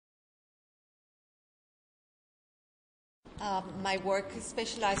My work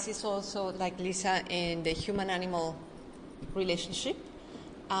specializes also, like Lisa, in the human-animal relationship,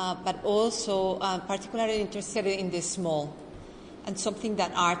 but also particularly interested in the small. And something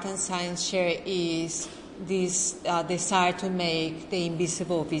that art and science share is this desire to make the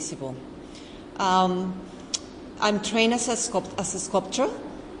invisible visible. I'm trained as a sculptor,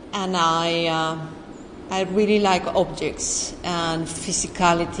 and I really like objects and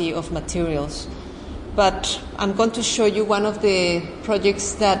physicality of materials. But I'm going to show you one of the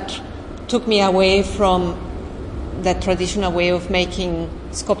projects that took me away from that traditional way of making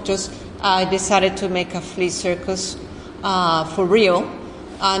sculptures. I decided to make a flea circus for real,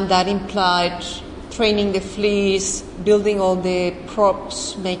 and that implied training the fleas, building all the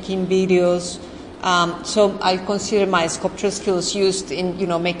props, making videos. So I consider my sculpture skills used in,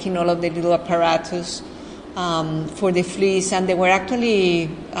 making all of the little apparatus for the fleas, and they were actually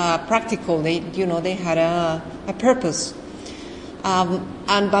practical. They had a purpose,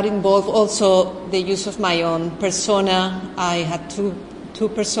 but involved also the use of my own persona. I had two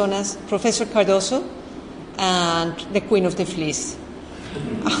personas: Professor Cardoso and the Queen of the Fleas.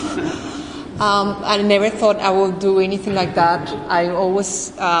 I never thought I would do anything like that. I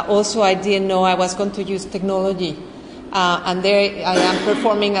always I didn't know I was going to use technology. And there I am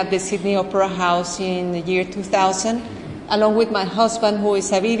performing at the Sydney Opera House in the year 2000, along with my husband, who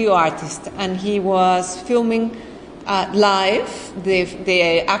is a video artist, and he was filming live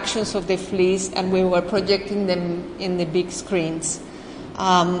the actions of the fleas, and we were projecting them in the big screens.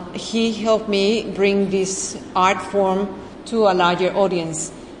 He helped me bring this art form to a larger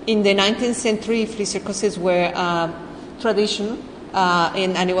audience. In the 19th century, flea circuses were a tradition,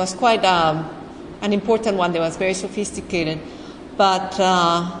 and it was quite an important one that was very sophisticated. But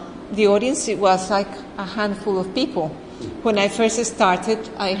the audience, it was like a handful of people. When I first started,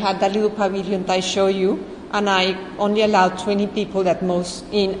 I had that little pavilion that I show you, and I only allowed 20 people at most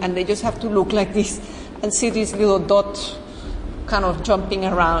in, and they just have to look like this and see this little dot kind of jumping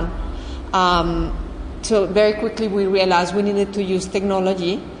around. So very quickly we realized we needed to use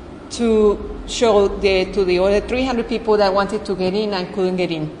technology to show to the other 300 people that wanted to get in and couldn't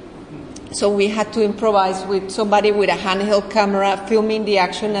get in. So we had to improvise with somebody with a handheld camera filming the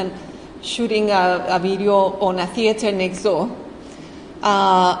action and shooting a video on a theater next door.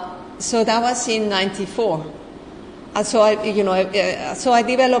 So that was in '94. And so I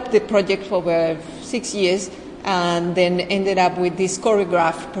developed the project for over 6 years, and then ended up with this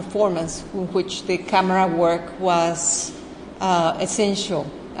choreographed performance in which the camera work was essential,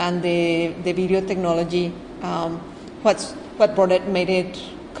 and the video technology what brought it, made it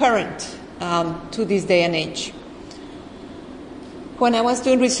current to this day and age. When I was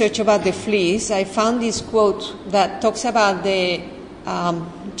doing research about the fleas, I found this quote that talks about the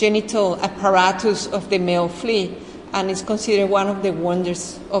genital apparatus of the male flea, and it's considered one of the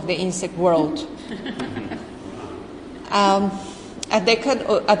wonders of the insect world. A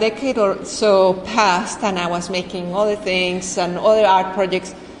decade or so passed, and I was making other things and other art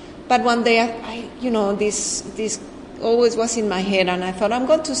projects. But one day, this always was in my head, and I thought, I'm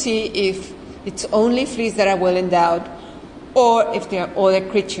going to see if it's only fleas that are well endowed, or if there are other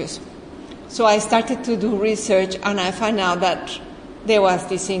creatures. So I started to do research, and I found out that there was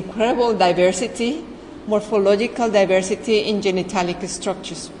this incredible diversity, morphological diversity in genitalic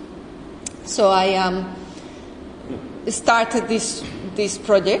structures. So I started this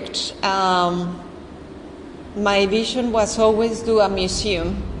project. My vision was always do a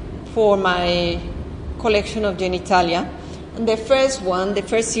museum for my collection of genitalia. And the first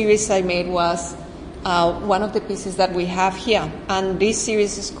series I made was one of the pieces that we have here. And this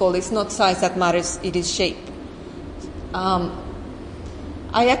series is called "It's Not Size That Matters, It Is Shape."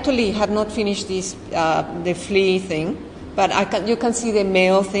 I actually have not finished this, the flea thing, but you can see the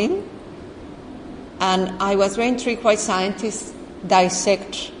male thing. And I was very intrigued why scientists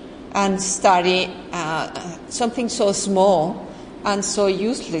dissect and study something so small and so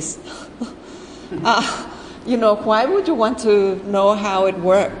useless. Why would you want to know how it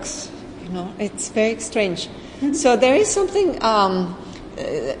works? It's very strange. So there is something,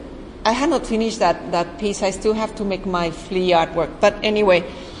 I had not finished that piece. I still have to make my flea artwork. But anyway,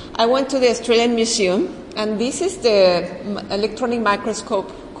 I went to the Australian Museum, and this is the electronic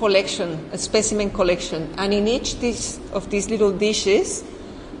microscope collection, a specimen collection. And in each of these little dishes,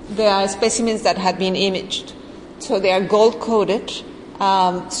 there are specimens that have been imaged. So they are gold-coated.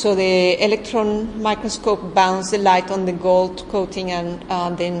 So the electron microscope bounces the light on the gold coating, and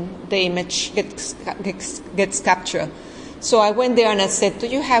then the image gets captured. So I went there and I said, do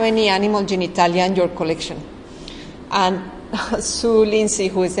you have any animal genitalia in your collection? And Sue Lindsay,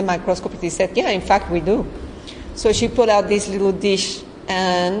 who is the microscopist, said, yeah, in fact we do. So she put out this little dish,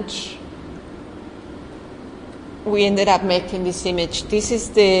 and we ended up making this image. This is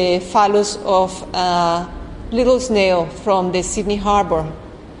the phallus of a little snail from the Sydney Harbour.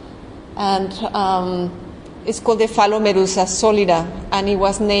 And it's called the Phallomedusa solida, and it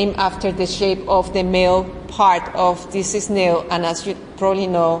was named after the shape of the male part of this snail. And as you probably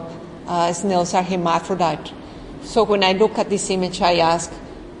know, snails are hermaphrodite. So when I look at this image, I ask,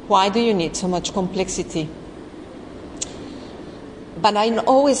 why do you need so much complexity? But I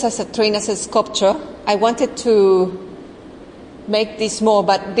always, as a trained as a sculptor, I wanted to make this more,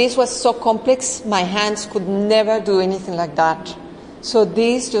 but this was so complex, my hands could never do anything like that. So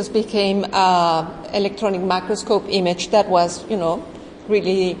this just became an electronic microscope image that was,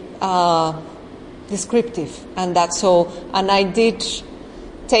 really descriptive, and that's all. And I did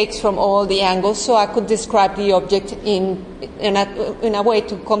takes from all the angles, so I could describe the object in a way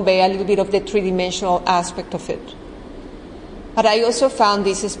to convey a little bit of the three-dimensional aspect of it. But I also found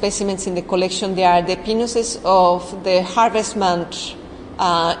these specimens in the collection. They are the pinuses of the harvestman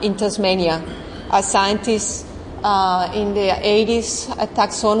in Tasmania. A scientist in the 80s, a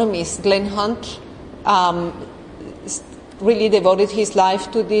taxonomist, Glenn Hunt, really devoted his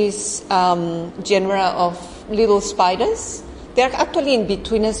life to this genre of little spiders. They are actually in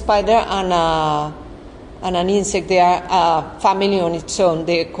between a spider and an insect. They are a family on its own.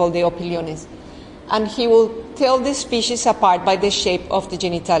 They are called the Opiliones. And he will tell the species apart by the shape of the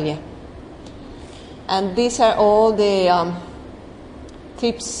genitalia. And these are all the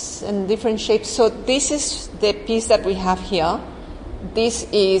clips and different shapes. So this is the piece that we have here. This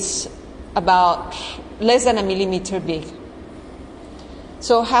is about less than a millimeter big.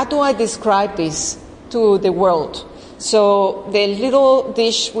 So how do I describe this to the world? So the little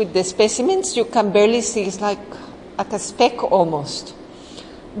dish with the specimens, you can barely see, it's like at a speck almost.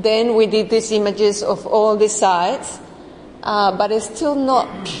 Then we did these images of all the sides, but it's still not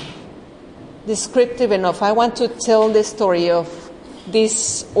descriptive enough. I want to tell the story of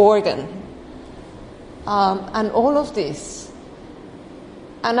this organ and all of this.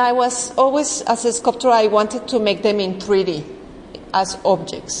 And I was always, as a sculptor, I wanted to make them in 3D as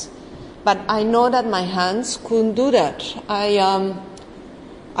objects. But I know that my hands couldn't do that. I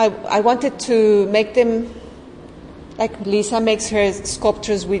wanted to make them like Lisa makes her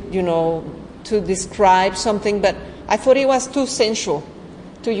sculptures with, to describe something, but I thought it was too sensual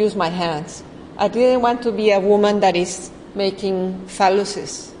to use my hands. I didn't want to be a woman that is making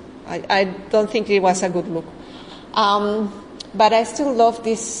phalluses. I don't think it was a good look. But I still love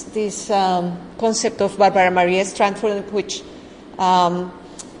this concept of Barbara Maria Strandford, which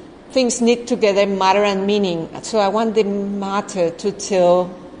things knit together matter and meaning. So I want the matter to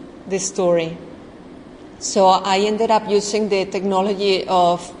tell the story. So I ended up using the technology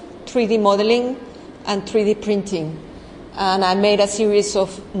of 3D modeling and 3D printing. And I made a series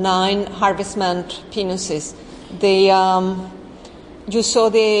of 9 harvestman pinuses. You saw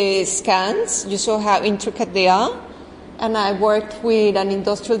the scans, you saw how intricate they are. And I worked with an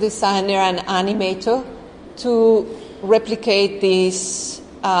industrial designer and animator to replicate this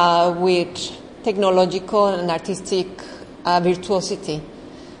with technological and artistic virtuosity.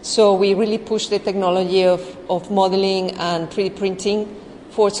 So we really pushed the technology of modeling and 3D printing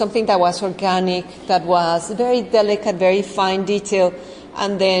for something that was organic, that was very delicate, very fine detail,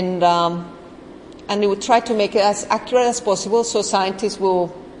 and then and we would try to make it as accurate as possible so scientists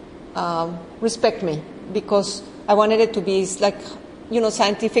will respect me, because I wanted it to be like,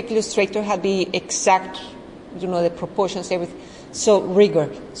 Scientific Illustrator had the exact, the proportions, everything. So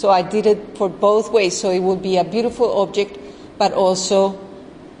rigor. So I did it for both ways, so it would be a beautiful object, but also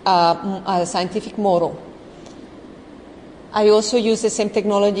a scientific model. I also use the same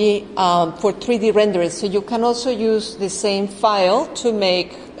technology for 3D renderers, so you can also use the same file to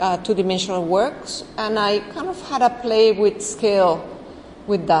make two-dimensional works, and I kind of had a play with scale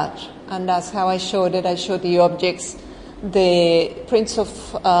with that, and that's how I showed it. I showed the objects, the prints of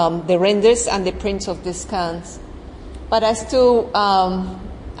the renders and the prints of the scans. But I still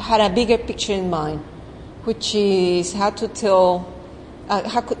had a bigger picture in mind, which is how to tell,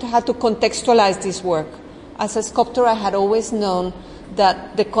 how to contextualize this work. As a sculptor, I had always known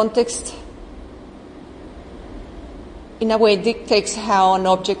that the context, in a way, dictates how an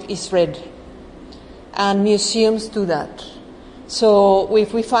object is read. And museums do that. So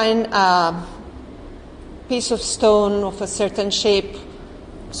if we find a piece of stone of a certain shape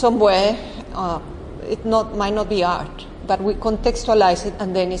somewhere, it might not be art, but we contextualize it,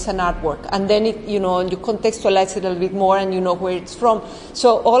 and then it's an artwork. And then you contextualize it a little bit more, and you know where it's from.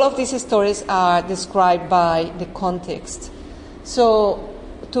 So all of these stories are described by the context. So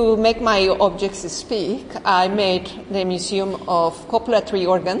to make my objects speak, I made the Museum of Copulatory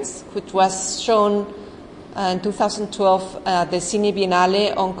Organs, which was shown in 2012 at the Cine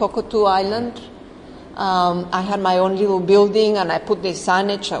Biennale on Cockatoo Island. I had my own little building, and I put the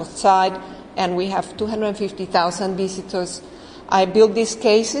signage outside, and we have 250,000 visitors. I built these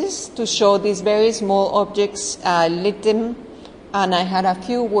cases to show these very small objects, lit them, and I had a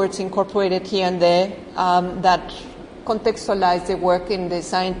few words incorporated here and there that contextualize the work in the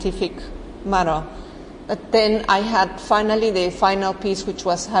scientific manner. But then I had finally the final piece, which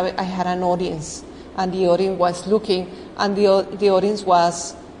was I had an audience, and the audience was looking, and the audience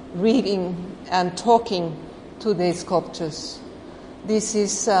was reading and talking to the sculptures. This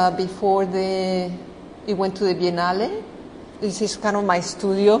is before it went to the Biennale. This is kind of my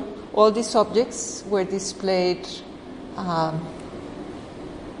studio. All these objects were displayed,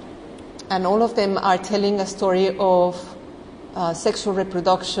 and all of them are telling a story of sexual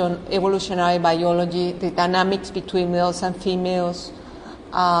reproduction, evolutionary biology, the dynamics between males and females.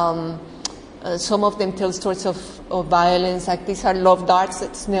 Some of them tell stories of violence, like these are love darts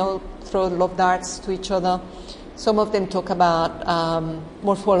that snails throw love darts to each other. Some of them talk about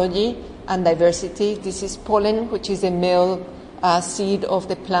morphology and diversity. This is pollen, which is the male seed of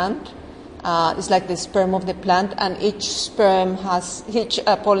the plant. It's like the sperm of the plant, and each pollen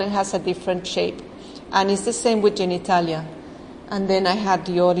has a different shape. And it's the same with genitalia. And then I had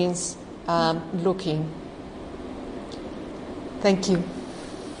the audience looking. Thank you.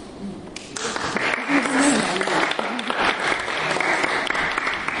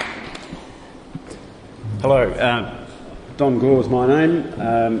 Hello, Don Gore is my name.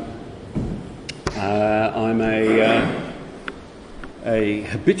 I'm a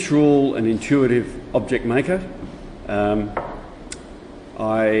habitual and intuitive object maker. I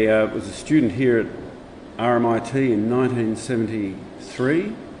was a student here at RMIT in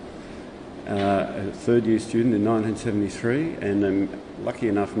 1973, a third-year student in 1973, and I'm lucky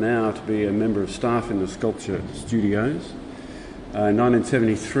enough now to be a member of staff in the Sculpture Studios. In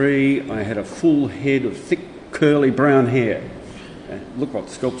 1973, I had a full head of thick, curly brown hair. Look what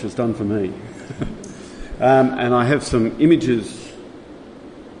sculpture's done for me. And I have some images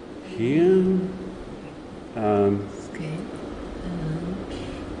here. Okay.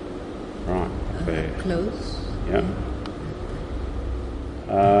 Right, there. Close. Yeah.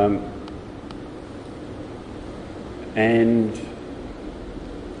 And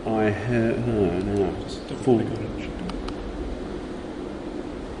I have... no, full...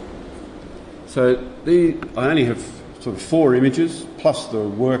 So I only have sort of 4 images, plus the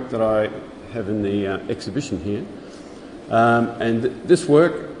work that I have in the exhibition here. And this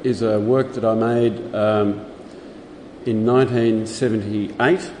work is a work that I made in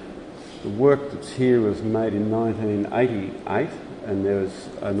 1978. The work that's here was made in 1988, and there's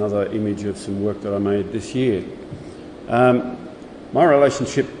another image of some work that I made this year. My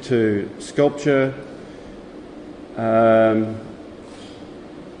relationship to sculpture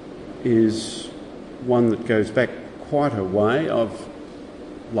is one that goes back quite a way. I've,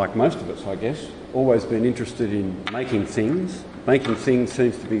 like most of us, I guess, always been interested in making things. Making things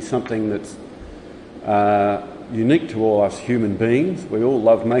seems to be something that's unique to all us human beings. We all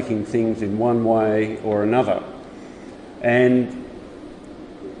love making things in one way or another. And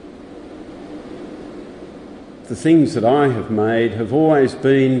the things that I have made have always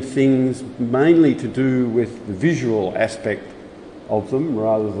been things mainly to do with the visual aspect of them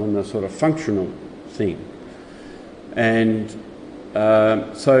rather than the sort of functional thing. And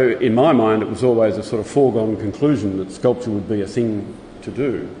so in my mind it was always a sort of foregone conclusion that sculpture would be a thing to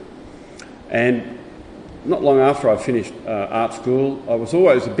do. And not long after I finished art school, I was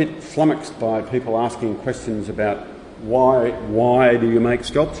always a bit flummoxed by people asking questions about why do you make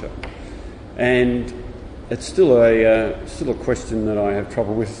sculpture? And it's still a question that I have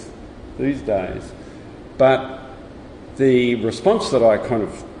trouble with these days. But the response that I kind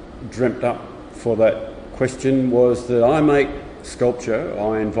of dreamt up for that question was that I make sculpture,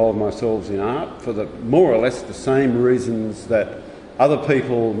 I involve myself in art for more or less the same reasons that other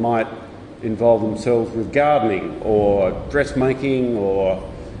people might involve themselves with gardening or dressmaking, or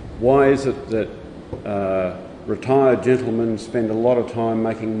why is it that retired gentlemen spend a lot of time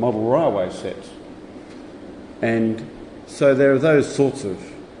making model railway sets? And so there are those sorts of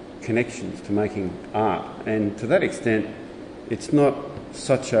connections to making art, and to that extent it's not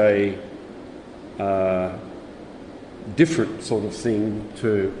such a different sort of thing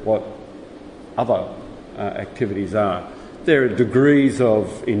to what other activities are. There are degrees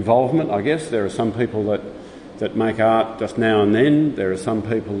of involvement, I guess. There are some people that that make art just now and then. There are some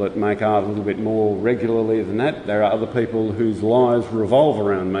people that make art a little bit more regularly than that. There are other people whose lives revolve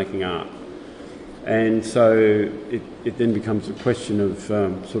around making art. And so it then becomes a question of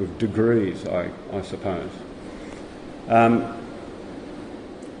sort of degrees, I suppose.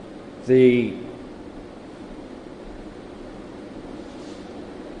 The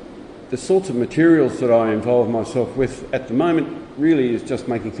sorts of materials that I involve myself with at the moment really is just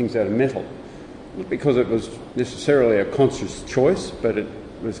making things out of metal. Not because it was necessarily a conscious choice, but it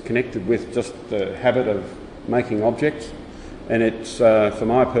was connected with just the habit of making objects. And it's, for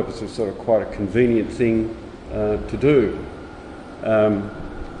my purposes, sort of quite a convenient thing to do.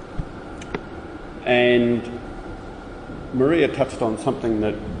 And Maria touched on something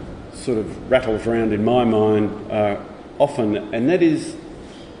that sort of rattles around in my mind often, and that is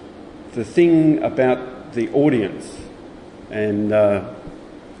the thing about the audience. And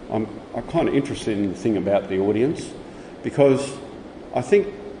I'm kind of interested in the thing about the audience, because I think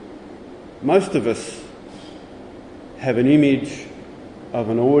most of us have an image of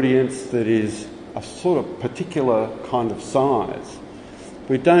an audience that is a sort of particular kind of size.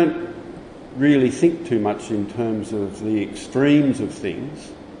 We don't really think too much in terms of the extremes of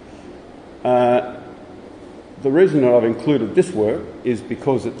things. The reason that I've included this work is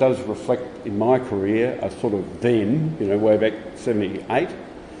because it does reflect in my career a sort of then, way back 78,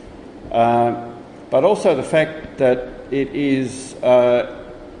 but also the fact that it is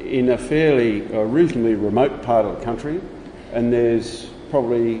in a fairly reasonably remote part of the country, and there's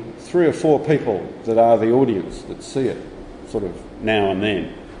probably 3 or 4 people that are the audience that see it sort of now and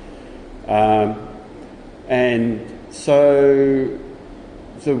then. And so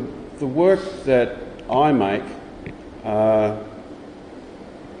the work that I make, I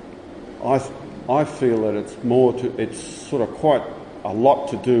feel that it's sort of quite a lot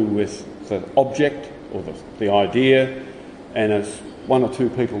to do with the object or the idea, and it's 1 or 2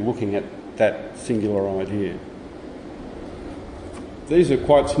 people looking at that singular idea. These are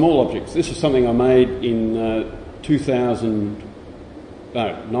quite small objects. This is something I made in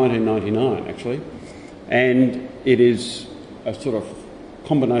 1999 actually, and it is a sort of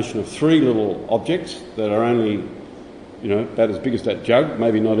combination of 3 little objects that are only, about as big as that jug,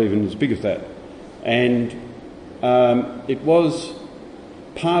 maybe not even as big as that. And it was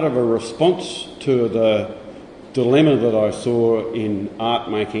part of a response to the dilemma that I saw in art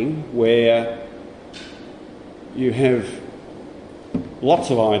making, where you have lots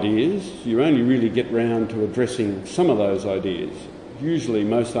of ideas, you only really get round to addressing some of those ideas. Usually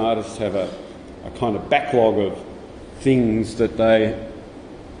most artists have a kind of backlog of things that they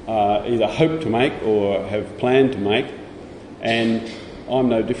either hope to make or have planned to make, and I'm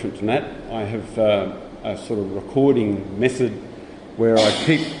no different from that. I have a sort of recording method where I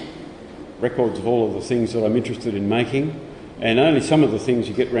keep records of all of the things that I'm interested in making, and only some of the things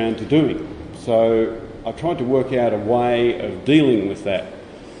you get round to doing. So I tried to work out a way of dealing with that,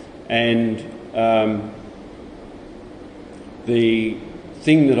 and the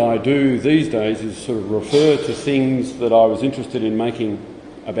thing that I do these days is sort of refer to things that I was interested in making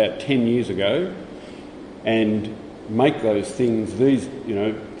about 10 years ago, and make those things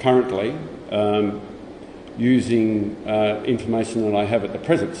currently using information that I have at the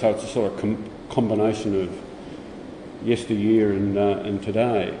present. So it's a sort of combination of yesteryear and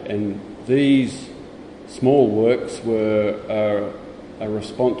today. And these small works were a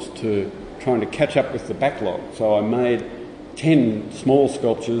response to trying to catch up with the backlog. So I made 10 small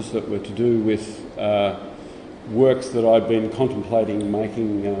sculptures that were to do with works that I'd been contemplating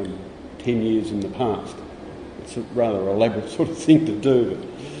making 10 years in the past. It's a rather elaborate sort of thing to do, but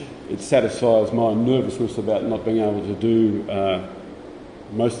it satisfies my nervousness about not being able to do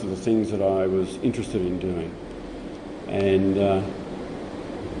most of the things that I was interested in doing. And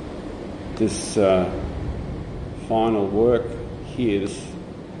this final work here, this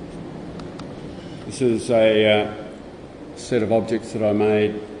is a set of objects that I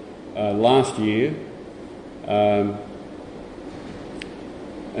made last year,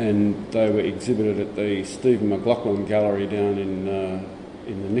 and they were exhibited at the Stephen McLaughlin Gallery down in the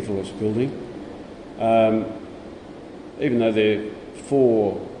Nicholas Building. Even though they're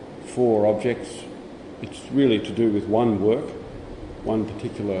four objects, it's really to do with one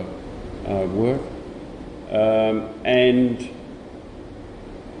particular work. And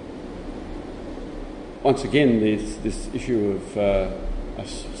once again, there's this issue of a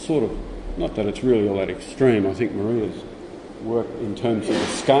sort of, not that it's really all that extreme. I think Maria's work in terms of the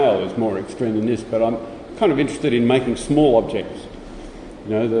scale is more extreme than this, but I'm kind of interested in making small objects.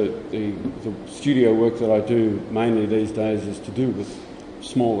 The studio work that I do mainly these days is to do with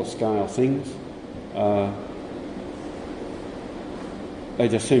smaller scale things. they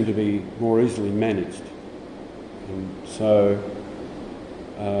just seem to be more easily managed. And so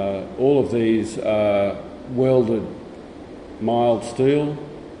all of these are welded mild steel.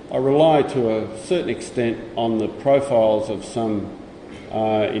 I rely to a certain extent on the profiles of some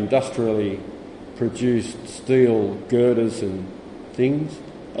industrially produced steel girders and things.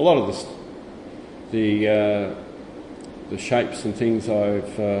 A lot of the shapes and things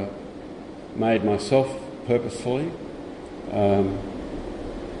I've made myself purposefully.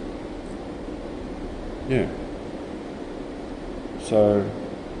 So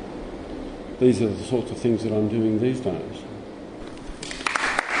these are the sorts of things that I'm doing these days.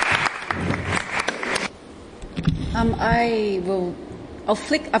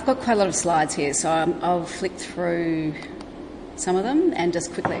 I've got quite a lot of slides here, so I'll flick through some of them and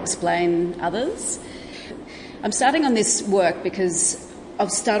just quickly explain others. I'm starting on this work because I'll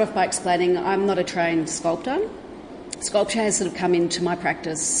start off by explaining I'm not a trained sculptor. Sculpture has sort of come into my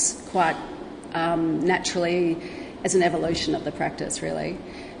practice quite naturally as an evolution of the practice, really.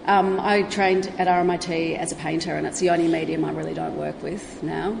 I trained at RMIT as a painter, and it's the only medium I really don't work with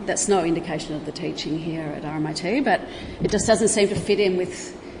now. That's no indication of the teaching here at RMIT, but it just doesn't seem to fit in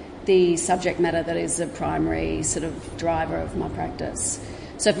with the subject matter that is the primary sort of driver of my practice.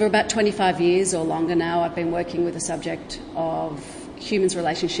 So for about 25 years or longer now, I've been working with the subject of humans'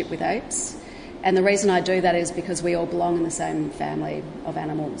 relationship with apes. And the reason I do that is because we all belong in the same family of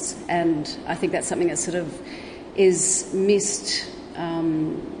animals. And I think that's something that sort of is missed,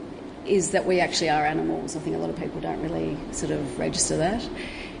 is that we actually are animals. I think a lot of people don't really sort of register that.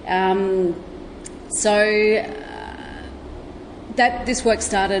 This work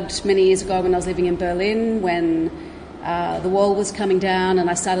started many years ago when I was living in Berlin, when the wall was coming down,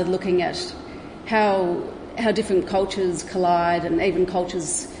 and I started looking at how different cultures collide, and even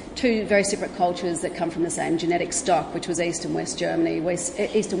two very separate cultures that come from the same genetic stock, which was East and West Germany,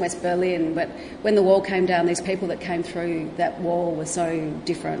 East and West Berlin. But when the wall came down, these people that came through that wall were so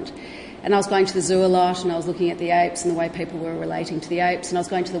different. And I was going to the zoo a lot, and I was looking at the apes and the way people were relating to the apes, and I was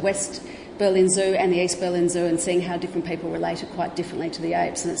going to the West Berlin Zoo and the East Berlin Zoo and seeing how different people related quite differently to the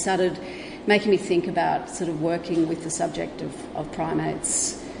apes. And it started making me think about sort of working with the subject of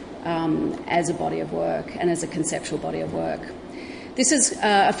primates as a body of work and as a conceptual body of work. This is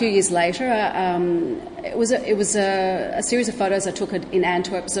a few years later. It was a series of photos I took in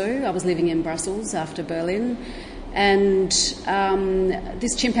Antwerp Zoo. I was living in Brussels after Berlin, and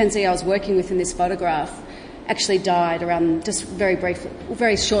this chimpanzee I was working with in this photograph actually died around just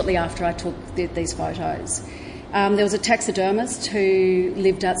very shortly after I took these photos. There was a taxidermist who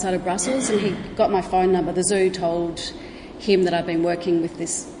lived outside of Brussels, and he got my phone number. The zoo told him that I'd been working with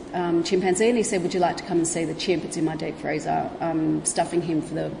this chimpanzee, and he said, "Would you like to come and see the chimp? It's in my deep freezer. I'm stuffing him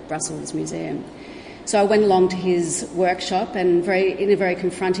for the Brussels Museum." So I went along to his workshop, and in a very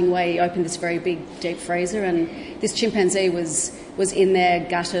confronting way, he opened this very big deep freezer, and this chimpanzee was in there,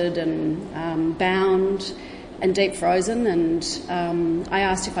 gutted and bound and deep frozen. And I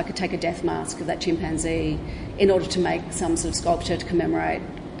asked if I could take a death mask of that chimpanzee in order to make some sort of sculpture to commemorate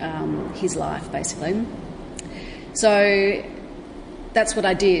his life, basically. So that's what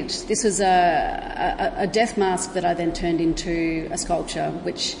I did. This was a death mask that I then turned into a sculpture,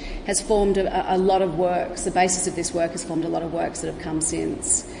 which has formed a lot of works. The basis of this work has formed a lot of works that have come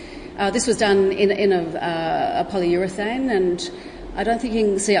since. This was done in a polyurethane, and I don't think you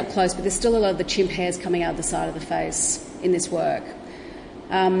can see up close, but there's still a lot of the chimp hairs coming out the side of the face in this work.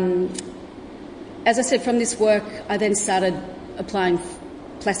 As I said, from this work, I then started applying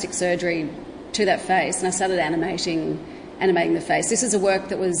plastic surgery to that face, and I started animating the face. This is a work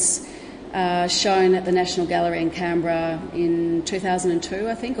that was shown at the National Gallery in Canberra in 2002,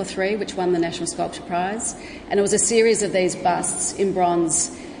 I think, or 3, which won the National Sculpture Prize. And it was a series of these busts in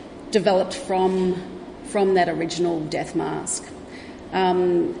bronze developed from that original death mask.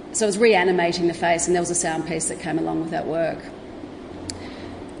 So it was reanimating the face, and there was a sound piece that came along with that work.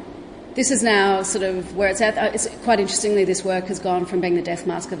 This is now sort of where it's at. It's quite interestingly, this work has gone from being the death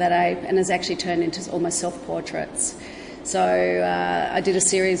mask of that ape and has actually turned into almost self-portraits. So I did a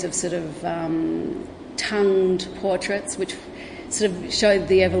series of sort of tongued portraits, which sort of showed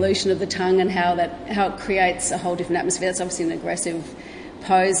the evolution of the tongue and how it creates a whole different atmosphere. That's obviously an aggressive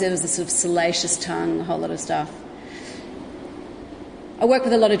pose. There was a sort of salacious tongue, a whole lot of stuff. I work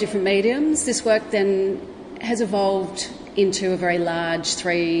with a lot of different mediums. This work then has evolved into a very large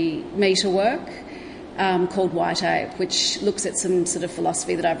 3-metre work called White Ape, which looks at some sort of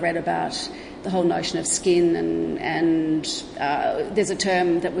philosophy that I've read about the whole notion of skin, and there's a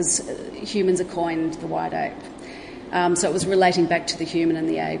term that was humans are coined the white ape. So it was relating back to the human and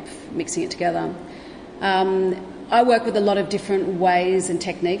the ape, mixing it together. I work with a lot of different ways and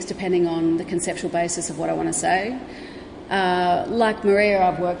techniques depending on the conceptual basis of what I want to say. Like Maria,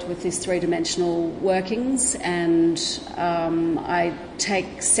 I've worked with this three-dimensional workings, and I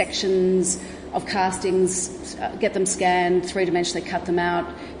take sections of castings, get them scanned, three-dimensionally cut them out,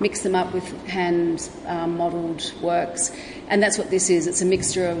 mix them up with hand-modelled works, and that's what this is. It's a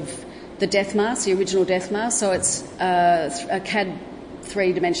mixture of the death mask, the original death mask, so it's a CAD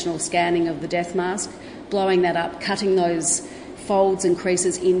three-dimensional scanning of the death mask, blowing that up, cutting those folds and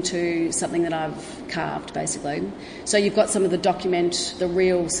creases into something that I've carved, basically. So you've got some of the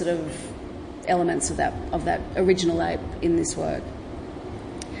real sort of elements of that original ape in this work.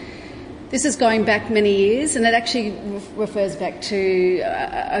 This is going back many years, and it actually refers back to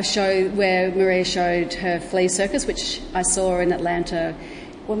a show where Maria showed her flea circus, which I saw in Atlanta.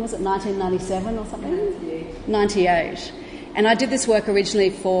 When was it, 1997 or something? 98. And I did this work originally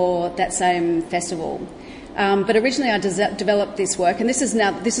for that same festival. But originally I developed this work, and this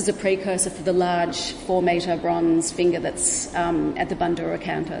is a precursor for the large 4-metre bronze finger that's at the Bundoora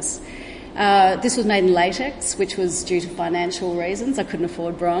campus. This was made in latex, which was due to financial reasons. I couldn't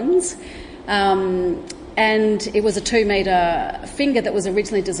afford bronze. And it was a 2-metre finger that was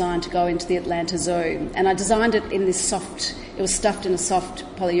originally designed to go into the Atlanta Zoo. And I designed it in this it was stuffed in a soft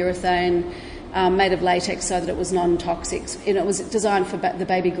polyurethane, made of latex so that it was non-toxic. And it was designed for the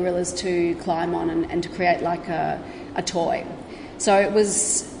baby gorillas to climb on and to create like a toy. So it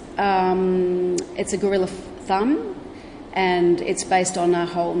was, it's a gorilla thumb, and it's based on a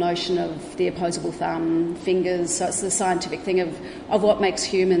whole notion of the opposable thumb, fingers. So it's the scientific thing of what makes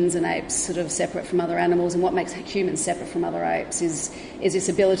humans and apes sort of separate from other animals, and what makes humans separate from other apes is this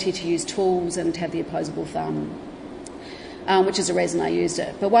ability to use tools and to have the opposable thumb. Which is the reason I used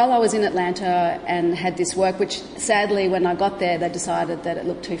it. But while I was in Atlanta and had this work, which sadly when I got there they decided that it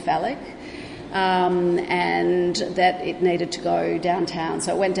looked too phallic and that it needed to go downtown.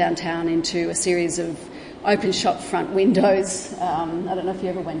 So it went downtown into a series of open shop front windows. I don't know if you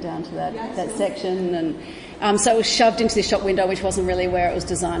ever went down to that section. And so it was shoved into this shop window, which wasn't really where it was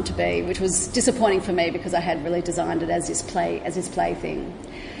designed to be, which was disappointing for me because I had really designed it as this plaything.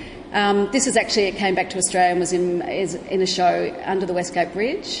 This is actually, it came back to Australia and was in a show under the Westgate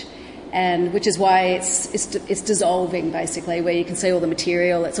Bridge, and which is why it's dissolving basically, where you can see all the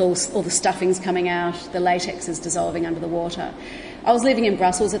material, it's all the stuffings coming out, the latex is dissolving under the water. I was living in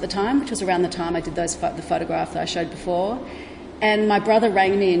Brussels at the time, which was around the time I did the photograph that I showed before, and my brother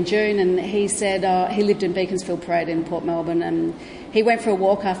rang me in June and he said he lived in Beaconsfield Parade in Port Melbourne, and he went for a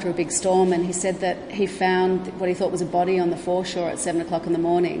walk after a big storm, and he said that he found what he thought was a body on the foreshore at 7 o'clock in the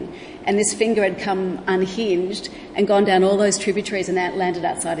morning, and this finger had come unhinged and gone down all those tributaries and landed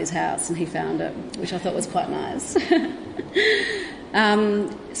outside his house, and he found it, which I thought was quite nice.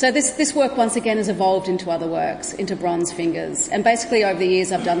 So this work once again has evolved into other works, into bronze fingers, and basically over the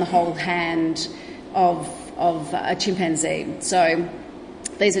years I've done the whole hand of a chimpanzee. So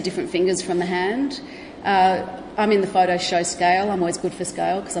these are different fingers from the hand. I'm in the photo show scale. I'm always good for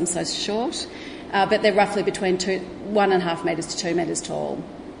scale because I'm so short. But they're roughly between 1.5 metres to 2 metres tall,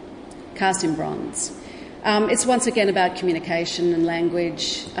 cast in bronze. It's once again about communication and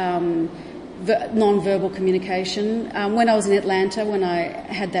language, non-verbal communication. When I was in Atlanta, when I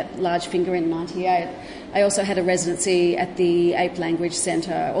had that large finger in 98, I also had a residency at the Ape Language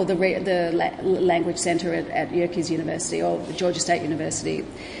Centre, or the Language Centre at Yerkes University, or Georgia State University.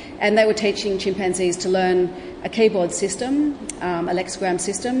 And they were teaching chimpanzees to learn a keyboard system, a lexigram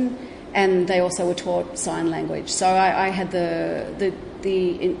system, and they also were taught sign language. So I had the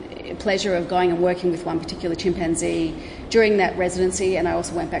pleasure of going and working with one particular chimpanzee during that residency, and I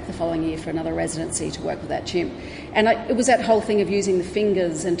also went back the following year for another residency to work with that chimp. And it was that whole thing of using the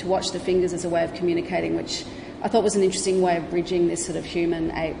fingers and to watch the fingers as a way of communicating, which I thought was an interesting way of bridging this sort of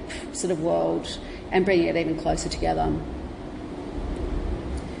human-ape sort of world and bringing it even closer together.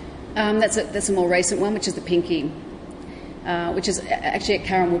 That's a more recent one, which is the Pinky, which is actually at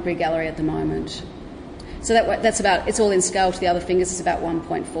Karen Woodbury Gallery at the moment. So that's about, it's all in scale to the other fingers, it's about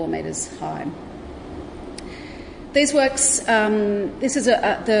 1.4 metres high. These works, this is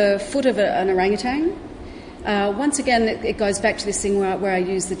the foot of an orangutan. Once again, it goes back to this thing where I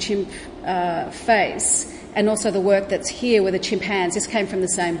use the chimp face, and also the work that's here with the chimp hands. This came from the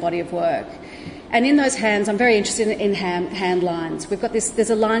same body of work. And in those hands, I'm very interested in hand lines. We've got there's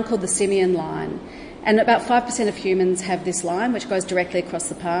a line called the simian line, and about 5% of humans have this line, which goes directly across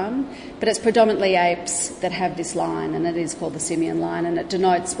the palm, but it's predominantly apes that have this line, and it is called the simian line, and it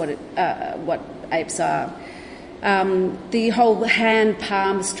denotes what apes are. The whole hand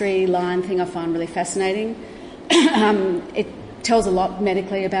palmistry line thing I find really fascinating. It tells a lot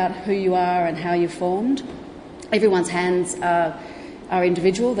medically about who you are and how you're formed. everyone's hands are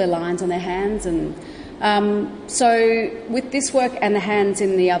individual, they're lines on their hands. And so with this work and the hands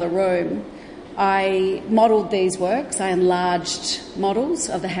in the other room, I modelled these works. I enlarged models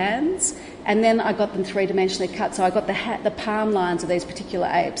of the hands, and then I got them three-dimensionally cut. So I got the palm lines of these particular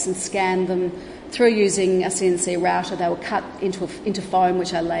apes and scanned them through using a CNC router. They were cut into foam,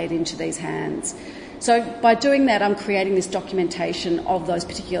 which I laid into these hands. So by doing that, I'm creating this documentation of those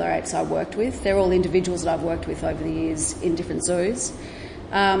particular apes I worked with. They're all individuals that I've worked with over the years in different zoos.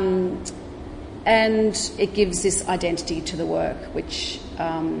 And it gives this identity to the work, which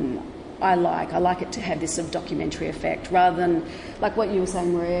I like. I like it to have this sort of documentary effect rather than, like what you were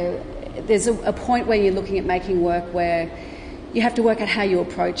saying, Maria, there's a point where you're looking at making work where you have to work out how you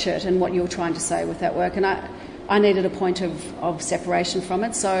approach it and what you're trying to say with that work. And I needed a point of separation from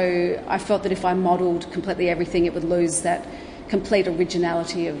it, so I felt that if I modelled completely everything, it would lose that complete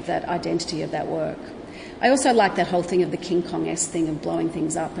originality of that identity of that work. I also like that whole thing of the King Kong-esque thing of blowing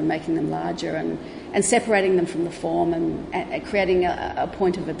things up and making them larger and separating them from the form and creating a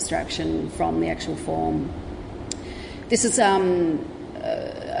point of abstraction from the actual form. This is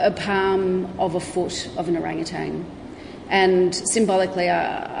a palm of a foot of an orangutan. And symbolically,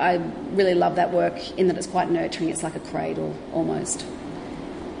 I really love that work in that it's quite nurturing. It's like a cradle, almost.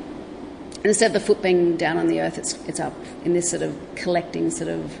 And instead of the foot being down on the earth, it's up in this sort of collecting sort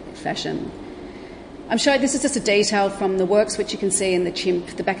of fashion. I'm showing this is just a detail from the works which you can see in the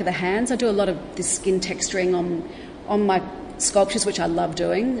chimp, the back of the hands. I do a lot of this skin texturing on my sculptures, which I love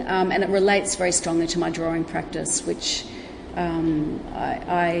doing, and it relates very strongly to my drawing practice, which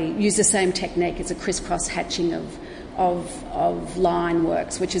I use the same technique. It's a crisscross hatching of line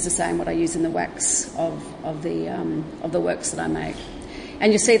works, which is the same what I use in the wax of the works that I make.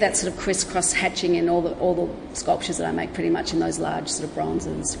 And you see that sort of crisscross hatching in all the sculptures that I make, pretty much in those large sort of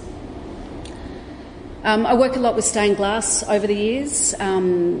bronzes. I work a lot with stained glass over the years,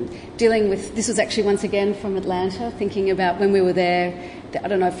 dealing with, this was actually once again from Atlanta, thinking about when we were there. I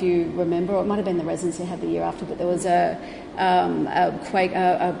don't know if you remember, or it might have been the residency I had the year after, but there was a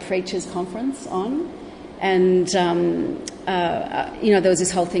preachers conference on, and there was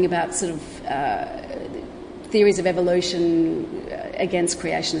this whole thing about sort of theories of evolution against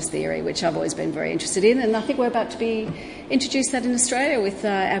creationist theory, which I've always been very interested in, and I think we're about to be introduced that in Australia with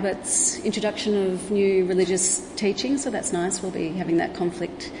Abbott's introduction of new religious teaching, so that's nice. We'll be having that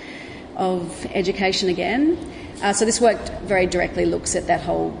conflict of education again. So this work very directly looks at that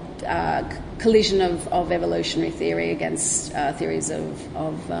whole collision of evolutionary theory against theories of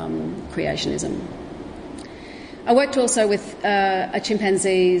creationism. I worked also with a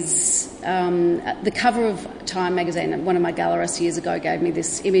chimpanzee's, the cover of Time magazine, one of my gallerists years ago gave me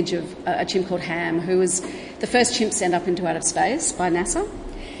this image of a chimp called Ham, who was the first chimp sent up into outer space by NASA.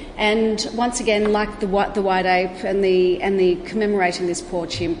 And once again, like the white ape and the commemorating this poor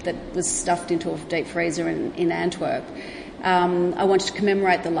chimp that was stuffed into a deep freezer in Antwerp, I wanted to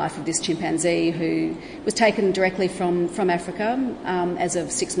commemorate the life of this chimpanzee who was taken directly from Africa as a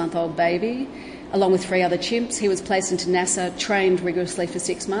 6-month-old baby, along with 3 other chimps. He was placed into NASA, trained rigorously for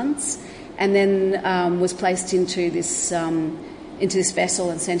 6 months, and then was placed into this vessel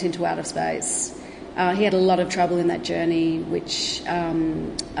and sent into outer space. He had a lot of trouble in that journey, which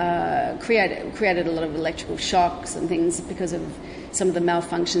created a lot of electrical shocks and things because of some of the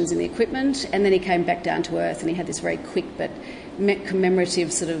malfunctions in the equipment, and then he came back down to Earth and he had this very quick but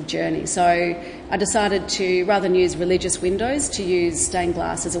commemorative sort of journey. So I decided to, rather than use religious windows, to use stained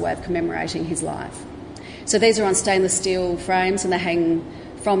glass as a way of commemorating his life. So these are on stainless steel frames and they hang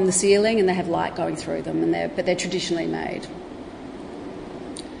from the ceiling and they have light going through them, but they're traditionally made.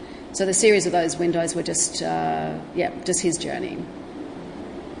 So the series of those windows were just his journey.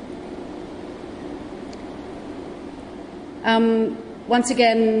 Once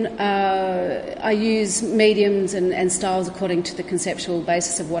again, I use mediums and styles according to the conceptual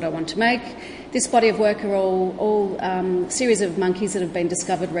basis of what I want to make. This body of work are all series of monkeys that have been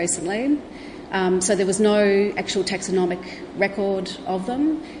discovered recently. So there was no actual taxonomic record of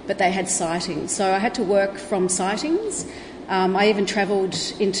them, but they had sightings. So I had to work from sightings. I even travelled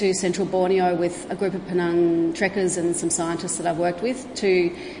into central Borneo with a group of Penang trekkers and some scientists that I've worked with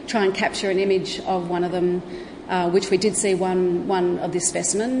to try and capture an image of one of them, which we did see one of this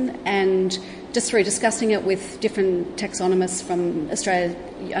specimen, and just through discussing it with different taxonomists from Australia,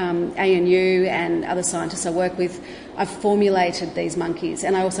 ANU and other scientists I work with, I've formulated these monkeys.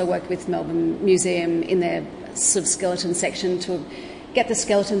 And I also worked with Melbourne Museum in their sort of skeleton section to get the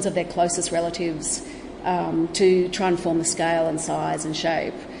skeletons of their closest relatives to try and form the scale and size and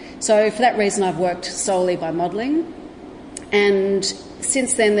shape. So for that reason I've worked solely by modelling, and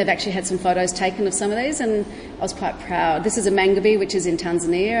since then they've actually had some photos taken of some of these, and was quite proud. This is a mangabe, which is in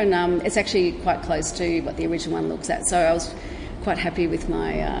Tanzania, and it's actually quite close to what the original one looks at. So I was quite happy with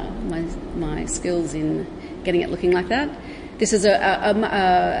my skills in getting it looking like that. This is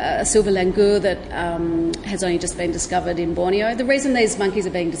a silver langur that has only just been discovered in Borneo. The reason these monkeys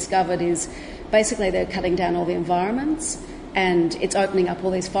are being discovered is basically they're cutting down all the environments, and it's opening up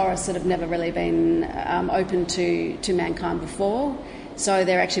all these forests that have never really been open to mankind before. So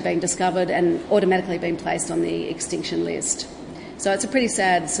they're actually being discovered and automatically being placed on the extinction list. So it's a pretty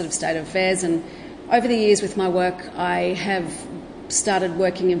sad sort of state of affairs, and over the years with my work I have started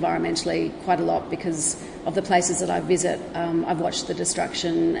working environmentally quite a lot because of the places that I visit. I've watched the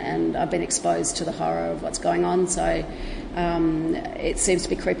destruction and I've been exposed to the horror of what's going on, so it seems to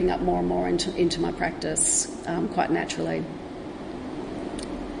be creeping up more and more into my practice quite naturally.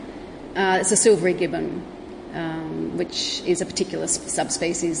 It's a silvery gibbon, which is a particular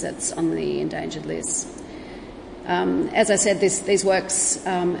subspecies that's on the endangered list. As I said, these works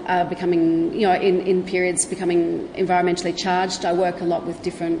are becoming, in periods becoming environmentally charged. I work a lot with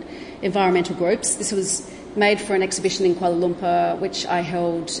different environmental groups. This was made for an exhibition in Kuala Lumpur, which I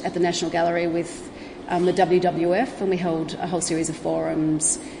held at the National Gallery with the WWF, and we held a whole series of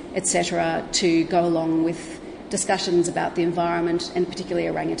forums, etc., to go along with discussions about the environment and particularly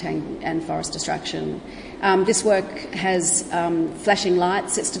orangutan and forest destruction. This work has flashing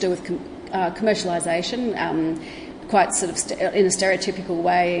lights. It's to do with commercialisation, quite sort of in a stereotypical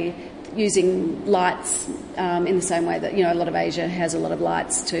way, using lights in the same way that a lot of Asia has a lot of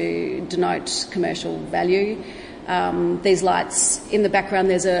lights to denote commercial value. These lights in the background,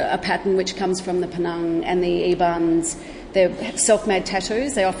 there's a pattern which comes from the Penang and the Ibans. They're self-made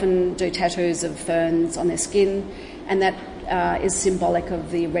tattoos. They often do tattoos of ferns on their skin, and that is symbolic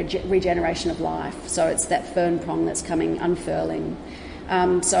of the regeneration of life. So it's that fern prong that's coming unfurling.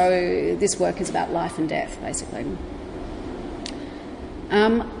 So this work is about life and death, basically.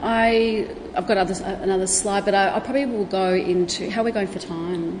 I've got another slide, but I probably will go into... How are we going for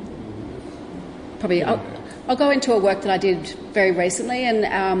time? Probably I'll go into a work that I did very recently, and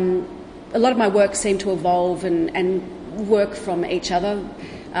a lot of my work seemed to evolve and work from each other,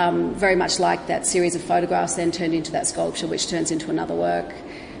 very much like that series of photographs then turned into that sculpture, which turns into another work.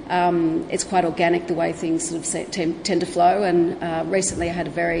 It's quite organic the way things sort of tend to flow, and recently I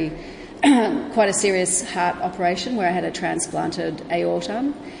had quite a serious heart operation where I had a transplanted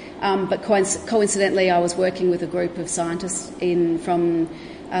aorta. But coincidentally, I was working with a group of scientists from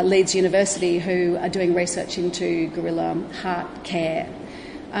Leeds University who are doing research into gorilla heart care.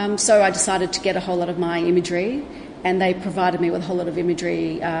 So I decided to get a whole lot of my imagery, and they provided me with a whole lot of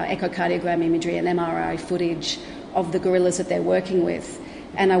imagery, echocardiogram imagery and MRI footage of the gorillas that they're working with.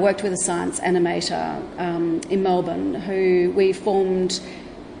 And I worked with a science animator in Melbourne who we formed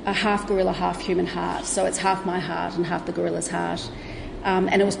a half gorilla, half human heart. So it's half my heart and half the gorilla's heart.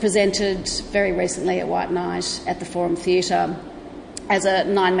 And it was presented very recently at White Night at the Forum Theatre as a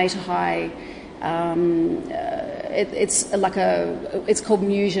 9-metre high. It's called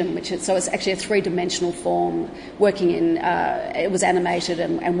Museum, so it's actually a 3-dimensional form working in. It was animated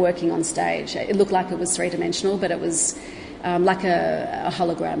and working on stage. It looked like it was 3-dimensional, but it was like a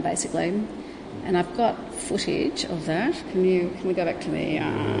hologram, basically. And I've got footage of that. Can we go back to the...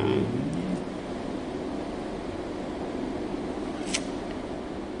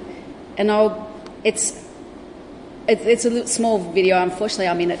 It's a little small video. Unfortunately,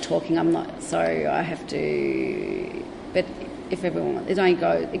 I'm in it talking. I'm not, so I have to... But if everyone...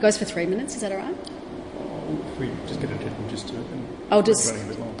 It goes for 3 minutes, is that all right? If we just get a technical just to it. I'll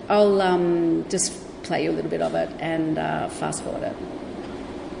just play you a little bit of it and fast forward it.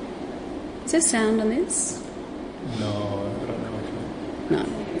 Is there sound on this? No, I don't know actually. No.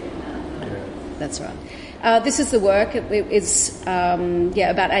 Yeah. That's right. This is the work. It's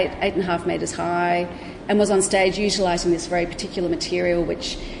about 8.5 metres high, and was on stage utilising this very particular material,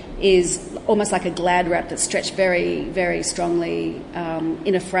 which is almost like a glad wrap that's stretched very, very strongly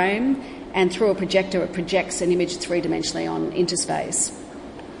in a frame, and through a projector it projects an image 3-dimensionally into space.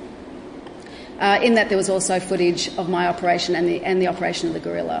 In that there was also footage of my operation and the operation of the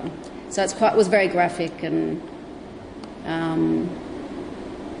gorilla. So it was very graphic, and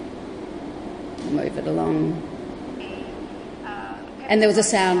move it along. And there was a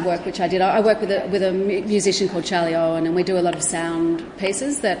sound work which I did. I work with a musician called Charlie Owen, and we do a lot of sound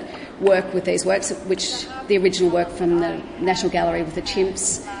pieces that work with these works, which the original work from the National Gallery with the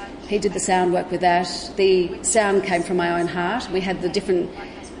chimps, he did the sound work with that. The sound came from my own heart. We had the different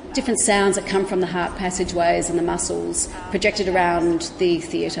sounds that come from the heart passageways and the muscles projected around the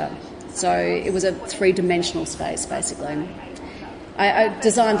theatre. So it was a 3-dimensional space, basically. I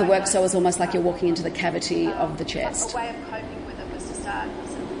designed the work so it was almost like you're walking into the cavity of the chest. A way of coping with it was to start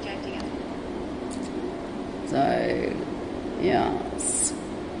sort of projecting it. So, yes.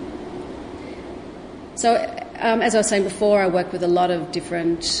 So, as I was saying before, I work with a lot of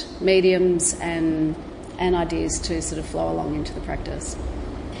different mediums and ideas to sort of flow along into the practice.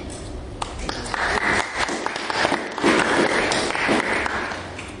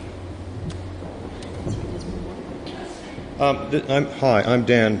 Hi, I'm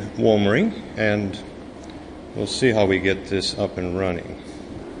Dan Wolmering, and we'll see how we get this up and running.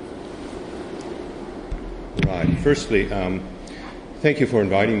 Right. Firstly, thank you for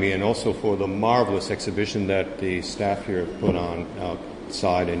inviting me, and also for the marvelous exhibition that the staff here have put on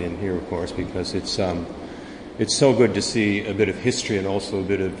outside and in here, of course, because it's so good to see a bit of history and also a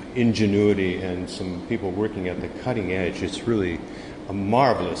bit of ingenuity and some people working at the cutting edge. It's really a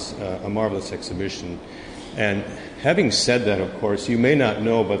marvelous exhibition. And having said that, of course, you may not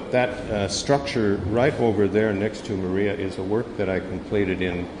know, but that structure right over there next to Maria is a work that I completed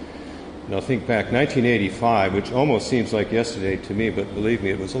in, now think back, 1985, which almost seems like yesterday to me, but believe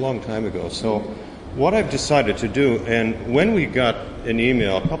me, it was a long time ago. So what I've decided to do, and when we got an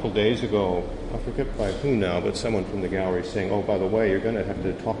email a couple days ago, I forget by who now, but someone from the gallery saying, oh, by the way, you're going to have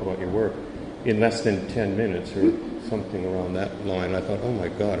to talk about your work in less than 10 minutes or something around that line, I thought, oh my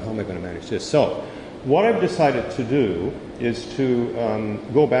God, how am I going to manage this? So what I've decided to do is to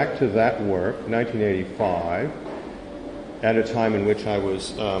go back to that work, 1985, at a time in which I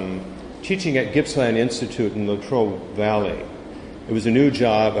was teaching at Gippsland Institute in Latrobe Valley. It was a new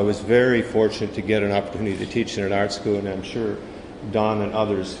job. I was very fortunate to get an opportunity to teach in an art school, and I'm sure Don and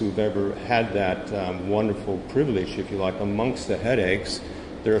others who've ever had that wonderful privilege, if you like, amongst the headaches,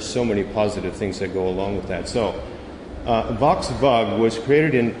 there are so many positive things that go along with that. So Vox Vug was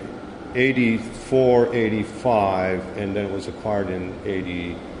created in 84, 85, and then it was acquired in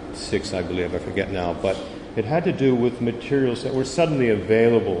 86, I believe, I forget now, but it had to do with materials that were suddenly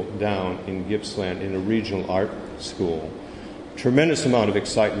available down in Gippsland in a regional art school. Tremendous amount of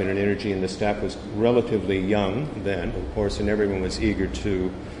excitement and energy, and the staff was relatively young then, of course, and everyone was eager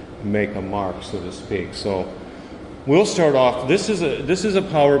to make a mark, so to speak. So we'll start off. This is a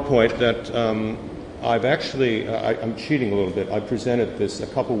PowerPoint that I've actually, I'm cheating a little bit. I presented this a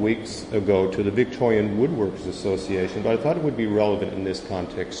couple weeks ago to the Victorian Woodworkers Association, but I thought it would be relevant in this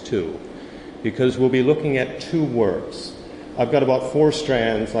context too, because we'll be looking at two works. I've got about 4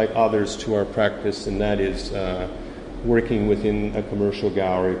 strands, like others, to our practice, and that is working within a commercial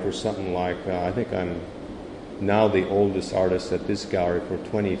gallery for something like, I think I'm now the oldest artist at this gallery for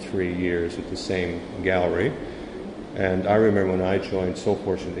 23 years with the same gallery. And I remember when I joined, so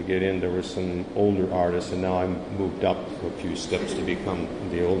fortunate to get in, there were some older artists, and now I'm moved up a few steps to become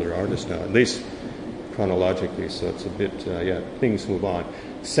the older artist now, at least chronologically, so it's a bit, things move on.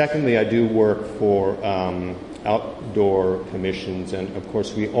 Secondly, I do work for outdoor commissions, and of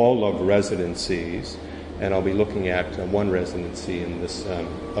course we all love residencies, and I'll be looking at one residency in this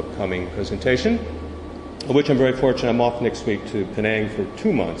upcoming presentation, which I'm very fortunate. I'm off next week to Penang for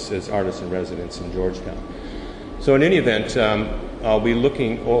 2 months as artist in residence in Georgetown. So in any event, we'll be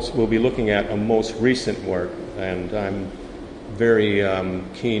looking at a most recent work, and I'm very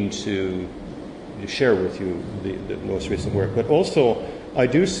keen to share with you the most recent work. But also, I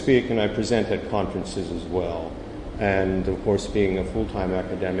do speak and I present at conferences as well. And of course, being a full-time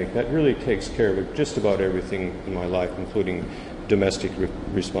academic, that really takes care of just about everything in my life, including domestic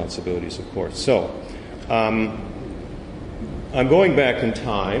responsibilities, of course. So I'm going back in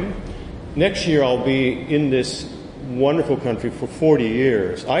time. Next year, I'll be in this wonderful country for 40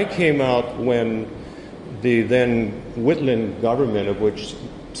 years. I came out when the then Whitlam government, of which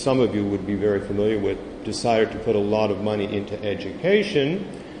some of you would be very familiar with, decided to put a lot of money into education.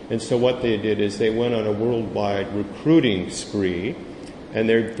 And so what they did is they went on a worldwide recruiting spree, and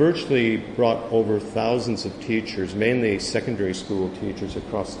they virtually brought over thousands of teachers, mainly secondary school teachers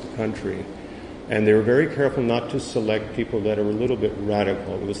across the country. And they were very careful not to select people that are a little bit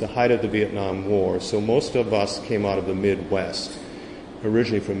radical. It was the height of the Vietnam War, so most of us came out of the Midwest,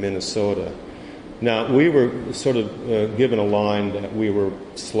 originally from Minnesota. Now, we were sort of given a line that we were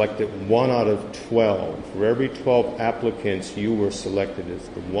selected 1 out of 12. For every 12 applicants, you were selected as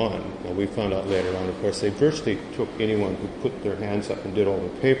the one. Now, we found out later on, of course, they virtually took anyone who put their hands up and did all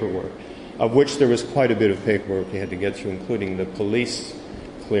the paperwork, of which there was quite a bit of paperwork they had to get through, including the police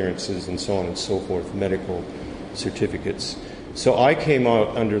clearances and so on and so forth, medical certificates. So I came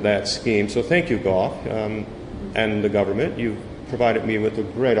out under that scheme. So thank you, Goff, and the government. You've provided me with a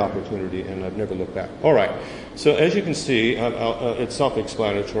great opportunity, and I've never looked back. All right. So as you can see, it's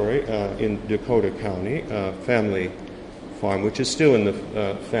self-explanatory. In Dakota County, family farm, which is still in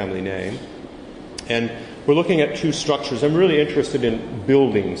the family name. And we're looking at two structures. I'm really interested in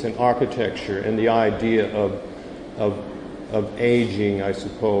buildings and architecture and the idea of aging, I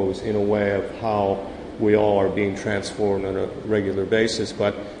suppose, in a way of how we all are being transformed on a regular basis,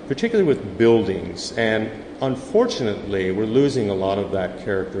 but particularly with buildings. And unfortunately, we're losing a lot of that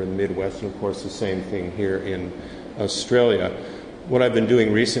character in the Midwest, and of course the same thing here in Australia. What I've been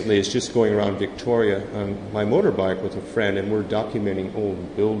doing recently is just going around Victoria on my motorbike with a friend, and we're documenting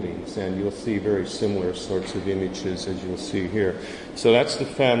old buildings, and you'll see very similar sorts of images as you'll see here. So that's the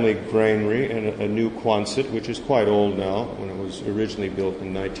family granary and a new Quonset, which is quite old now, when it was originally built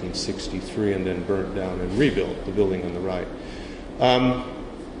in 1963 and then burnt down and rebuilt, the building on the right.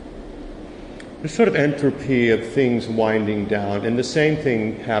 There's sort of entropy of things winding down, and the same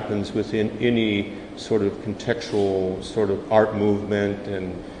thing happens within any sort of contextual sort of art movement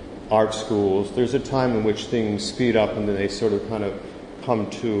and art schools. There's a time in which things speed up and then they sort of kind of come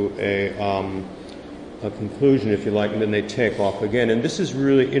to a conclusion, if you like, and then they take off again. And this is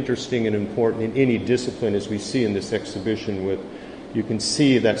really interesting and important in any discipline, as we see in this exhibition. With you can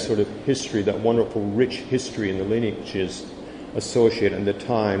see that sort of history, that wonderful rich history and the lineages associated and the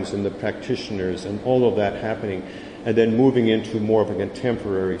times and the practitioners and all of that happening, and then moving into more of a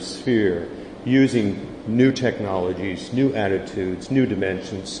contemporary sphere, using new technologies, new attitudes, new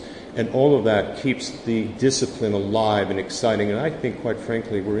dimensions, and all of that keeps the discipline alive and exciting. And I think, quite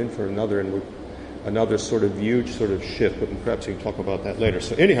frankly, we're in for another sort of huge sort of shift, but perhaps we can talk about that later.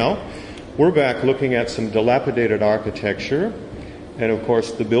 So anyhow, we're back looking at some dilapidated architecture, and of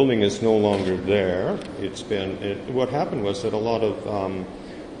course the building is no longer there. What happened was that a lot of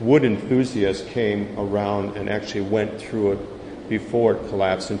wood enthusiasts came around and actually went through it before it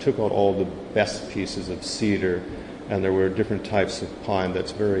collapsed and took out all the best pieces of cedar, and there were different types of pine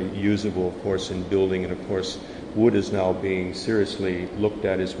that's very usable, of course, in building. And of course, wood is now being seriously looked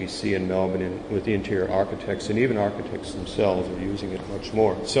at, as we see in Melbourne, with the interior architects, and even architects themselves are using it much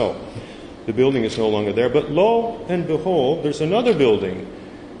more. So the building is no longer there, but lo and behold, there's another building,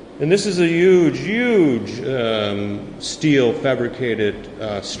 and this is a huge steel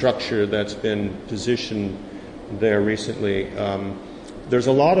fabricated structure that's been positioned there recently. There's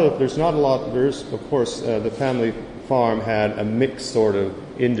of course, the family farm had a mixed sort of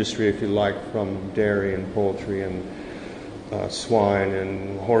industry, if you like, from dairy and poultry and swine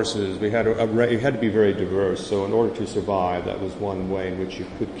and horses. You had to be very diverse. So in order to survive, that was one way in which you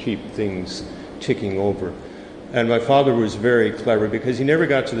could keep things ticking over. And my father was very clever because he never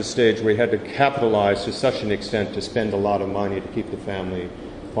got to the stage where he had to capitalize to such an extent to spend a lot of money to keep the family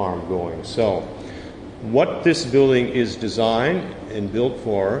farm going. So what this building is designed and built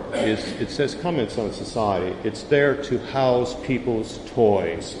for is, it says Comments on Society. It's there to house people's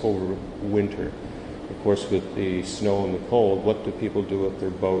toys over winter. Of course, with the snow and the cold, what do people do with their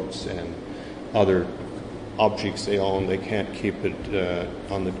boats and other objects they own? They can't keep it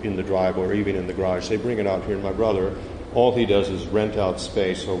in the driveway or even in the garage. They bring it out here. And my brother, all he does is rent out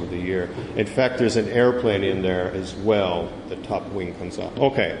space over the year. In fact, there's an airplane in there as well. The top wing comes out.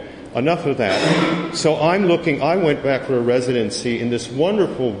 Okay. Enough of that. So I went back for a residency in this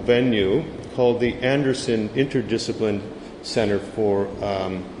wonderful venue called the Anderson Interdiscipline Center for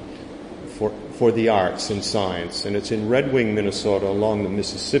the Arts and Science, and it's in Red Wing, Minnesota, along the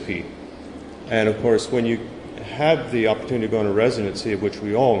Mississippi. And of course, when you have the opportunity to go on a residency, which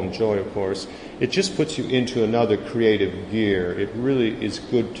we all enjoy, of course, it just puts you into another creative gear. It really is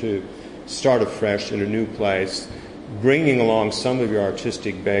good to start afresh in a new place, bringing along some of your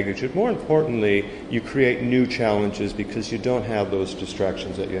artistic baggage, but more importantly, you create new challenges because you don't have those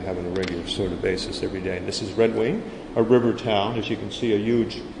distractions that you have on a regular sort of basis every day. And this is Red Wing, a river town. As you can see, a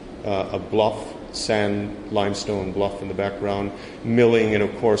huge bluff, sand, limestone bluff in the background, milling, and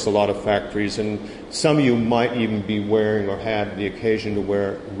of course a lot of factories. And some of you might even be wearing or had the occasion to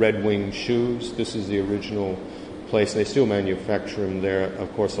wear Red Wing shoes. This is the original place. They still manufacture them there.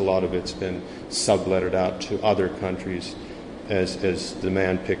 Of course, a lot of it's been subletted out to other countries as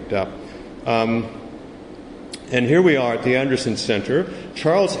demand picked up. And here we are at the Anderson Center.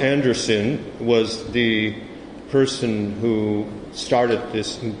 Charles Anderson was the person who started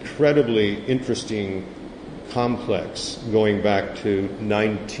this incredibly interesting complex going back to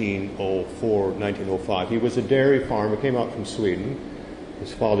 1904, 1905. He was a dairy farmer, came out from Sweden.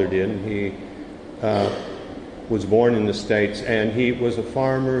 His father did. And he was born in the States, and he was a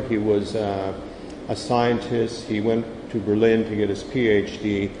farmer. He was a scientist. He went to Berlin to get his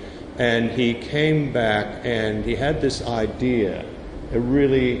PhD, and he came back and he had this idea, a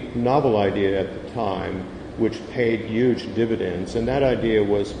really novel idea at the time, which paid huge dividends. And that idea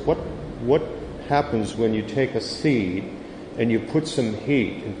was what happens when you take a seed and you put some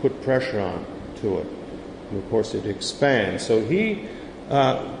heat and put pressure on to it. And of course it expands. So he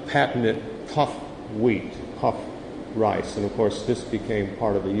patented puff wheat, puff rice. And of course this became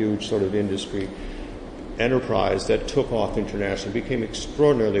part of a huge sort of industry enterprise that took off internationally, became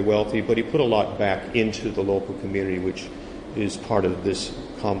extraordinarily wealthy, but he put a lot back into the local community, which is part of this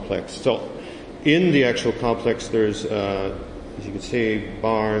complex. So in the actual complex there's, as you can see,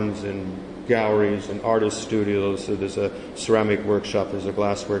 barns and galleries and artist studios. So there's a ceramic workshop, there's a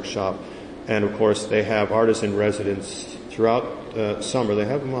glass workshop, and of course they have artists in residence throughout summer. They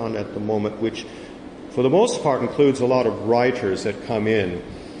have them on at the moment, which for the most part includes a lot of writers that come in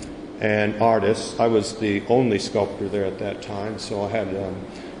and artists. I was the only sculptor there at that time, so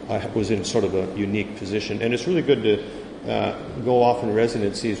I was in sort of a unique position. And it's really good to go off in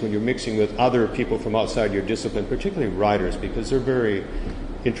residencies when you're mixing with other people from outside your discipline, particularly writers, because they're very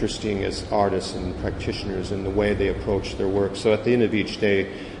interesting as artists and practitioners in the way they approach their work. So at the end of each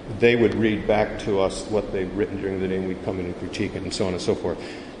day, they would read back to us what they've written during the day, and we'd come in and critique it and so on and so forth.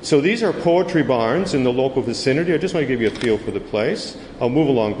 So these are poetry barns in the local vicinity. I just want to give you a feel for the place. I'll move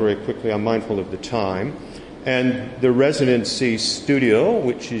along very quickly. I'm mindful of the time. And the residency studio,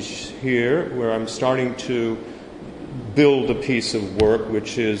 which is here, where I'm starting to build a piece of work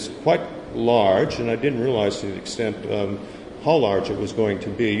which is quite large, and I didn't realize to the extent how large it was going to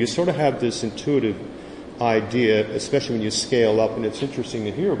be. You sort of have this intuitive idea, especially when you scale up, and it's interesting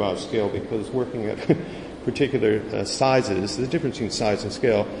to hear about scale because working at particular sizes, the difference between size and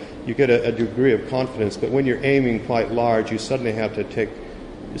scale, you get a degree of confidence, but when you're aiming quite large, you suddenly have to take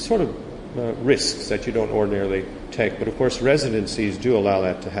sort of risks that you don't ordinarily take. But of course, residencies do allow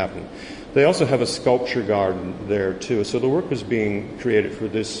that to happen. They also have a sculpture garden there too, so the work was being created for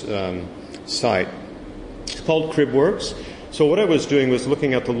this site. It's called Cribworks. So what I was doing was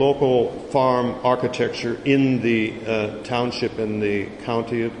looking at the local farm architecture in the township in the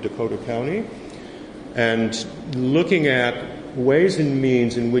county of Dakota County, and looking at ways and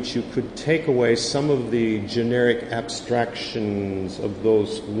means in which you could take away some of the generic abstractions of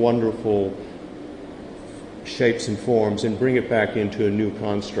those wonderful shapes and forms and bring it back into a new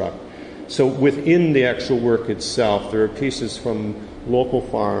construct. So within the actual work itself, there are pieces from local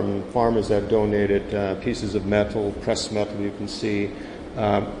farmers that donated pieces of metal, pressed metal you can see,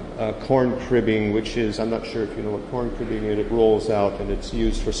 corn cribbing, which is, I'm not sure if you know what corn cribbing is, it rolls out and it's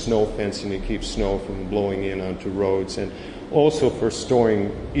used for snow fencing to keep snow from blowing in onto roads, and also for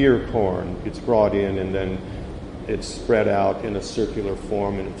storing ear corn. It's brought in and then it's spread out in a circular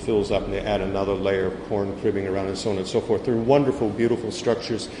form and it fills up and they add another layer of corn cribbing around and so on and so forth. They're wonderful, beautiful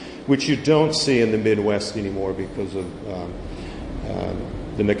structures which you don't see in the Midwest anymore because of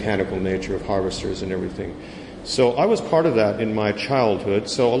the mechanical nature of harvesters and everything. So I was part of that in my childhood.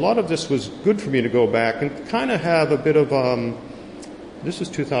 So a lot of this was good for me to go back and kind of have a bit of, this was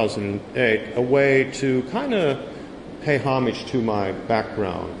 2008, a way to kind of pay homage to my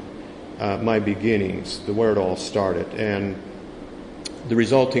background, my beginnings, where it all started. And the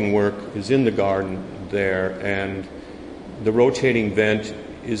resulting work is in the garden there, and the rotating vent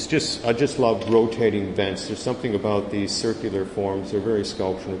is just, I just love rotating vents. There's something about these circular forms. They're very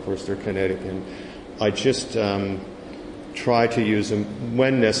sculptural, of course, they're kinetic, and I just try to use them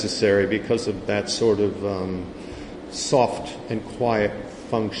when necessary because of that sort of soft and quiet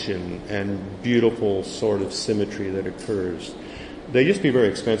function and beautiful sort of symmetry that occurs. They used to be very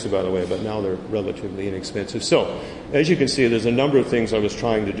expensive, by the way, but now they're relatively inexpensive. So, as you can see, there's a number of things I was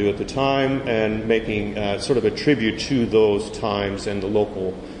trying to do at the time and making sort of a tribute to those times and the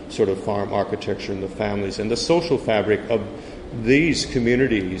local sort of farm architecture and the families and the social fabric of these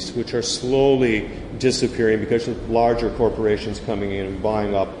communities, which are slowly disappearing because of larger corporations coming in and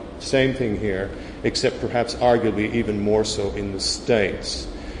buying up. Same thing here, except perhaps arguably even more so in the States.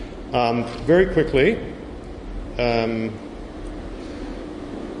 Very quickly,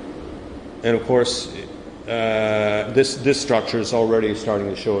 and of course, this structure is already starting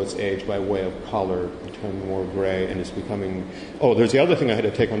to show its age by way of color, becoming more gray, and it's becoming. Oh, there's the other thing I had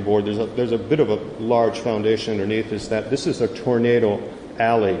to take on board. There's a bit of a large foundation underneath. Is that this is a tornado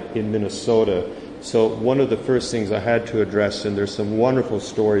alley in Minnesota. So one of the first things I had to address, and there's some wonderful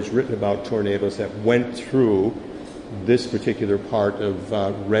stories written about tornadoes that went through this particular part of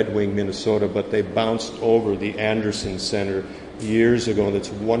Red Wing, Minnesota, but they bounced over the Anderson Center years ago, and it's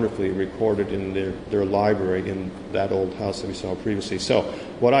wonderfully recorded in their library in that old house that we saw previously. So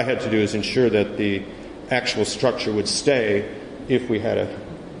what I had to do is ensure that the actual structure would stay if we had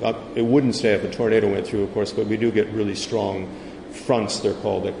it wouldn't stay if a tornado went through, of course, but we do get really strong fronts, they're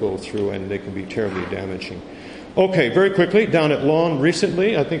called, that go through, and they can be terribly damaging. Okay, very quickly, down at Lawn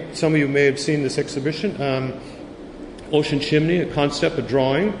recently, I think some of you may have seen this exhibition. ocean chimney, a concept, a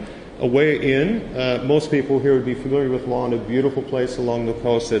drawing, a way in. Most people here would be familiar with Lawn, a beautiful place along the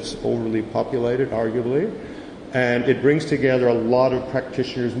coast that's overly populated, arguably. And it brings together a lot of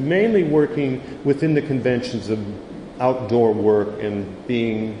practitioners, mainly working within the conventions of outdoor work and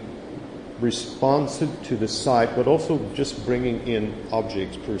being responsive to the site, but also just bringing in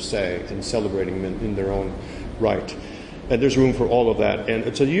objects per se and celebrating them in their own right. And there's room for all of that. And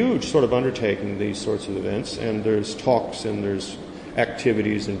it's a huge sort of undertaking, these sorts of events. And there's talks and there's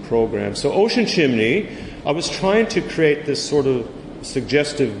activities and programs. So Ocean Chimney, I was trying to create this sort of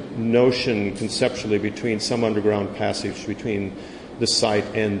suggestive notion conceptually between some underground passage between the site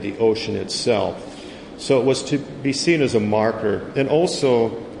and the ocean itself. So it was to be seen as a marker and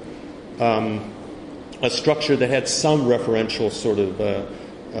also a structure that had some referential sort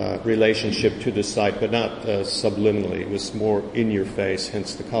of relationship to the site, but not subliminally. It was more in your face,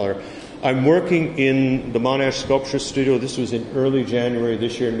 hence the color. I'm working in the Monash Sculpture Studio. This was in early January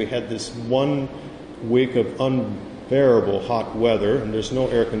this year, and we had this 1 week of unbearable hot weather, and there's no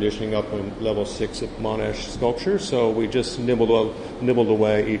air conditioning up on level 6 at Monash Sculpture, so we just nibbled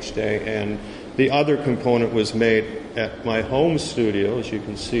away each day. And the other component was made at my home studio, as you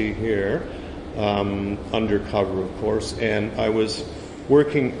can see here, undercover, of course, and I was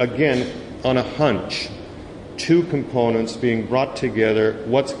working, again, on a hunch. 2 components being brought together,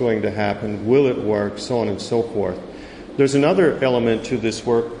 what's going to happen, will it work, so on and so forth. There's another element to this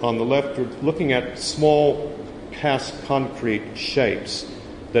work. On the left, we're looking at small cast concrete shapes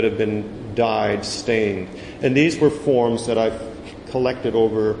that have been dyed, stained. And these were forms that I've collected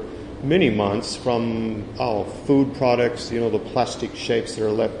over many months from food products, the plastic shapes that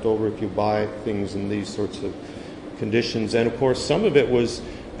are left over if you buy things in these sorts of conditions. And of course, some of it was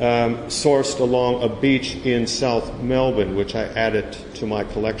sourced along a beach in South Melbourne, which I added to my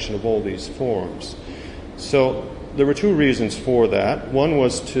collection of all these forms. So there were 2 reasons for that. One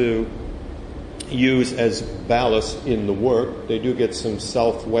was to use as ballast in the work. They do get some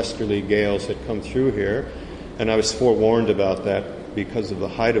southwesterly gales that come through here, and I was forewarned about that because of the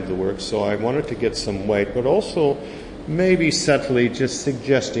height of the work, so I wanted to get some weight, but also maybe subtly just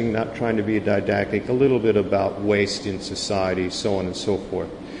suggesting, not trying to be didactic, a little bit about waste in society, so on and so forth.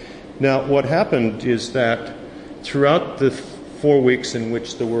 Now, what happened is that throughout the 4 weeks in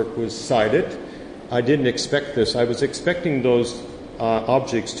which the work was sited, I didn't expect this. I was expecting those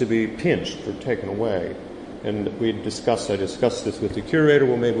objects to be pinched or taken away. And I discussed this with the curator.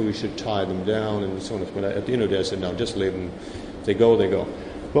 Well, maybe we should tie them down and so on. But at the end of the day, I said, no, just leave them. If they go, they go.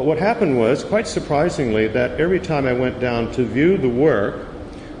 But what happened was, quite surprisingly, that every time I went down to view the work,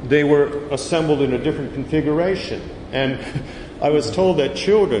 they were assembled in a different configuration. And I was told that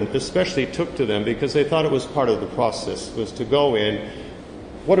children especially took to them because they thought it was part of the process, was to go in,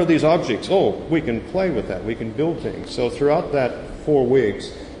 what are these objects? Oh, we can play with that. We can build things. So throughout that 4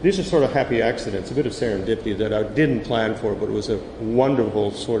 weeks, these are sort of happy accidents, a bit of serendipity that I didn't plan for, but it was a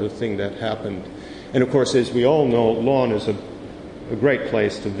wonderful sort of thing that happened. And of course, as we all know, Lawn is a great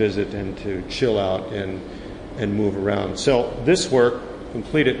place to visit and to chill out and move around. So this work,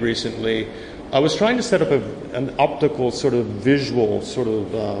 completed recently, I was trying to set up an optical sort of visual sort of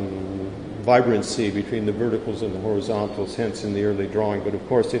vibrancy between the verticals and the horizontals, hence in the early drawing. But of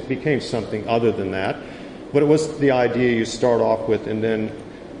course, it became something other than that. But it was the idea you start off with, and then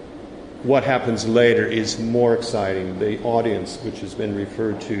what happens later is more exciting. The audience, which has been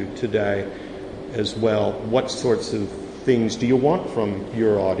referred to today as well. What sorts of things do you want from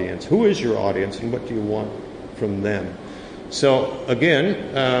your audience? Who is your audience, and what do you want from them? So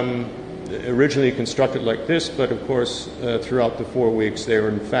again, originally constructed like this, but of course, throughout the 4 weeks, they were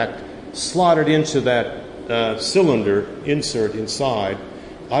in fact slotted into that cylinder insert inside.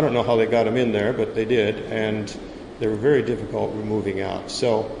 I don't know how they got them in there, but they did, and they were very difficult removing out.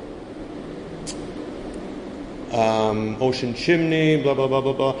 So, ocean chimney, blah, blah, blah,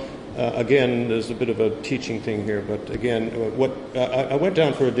 blah, blah. Again, there's a bit of a teaching thing here, but again, I went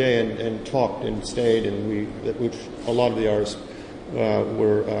down for a day and talked and stayed, and which a lot of the artists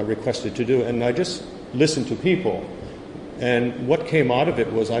were requested to do, and I just listened to people. And what came out of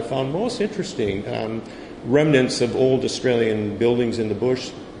it was I found most interesting remnants of old Australian buildings in the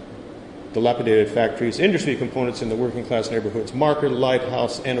bush, dilapidated factories, industry components in the working class neighborhoods, market,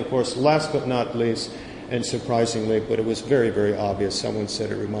 lighthouse, and of course, last but not least, and surprisingly, but it was very, very obvious, someone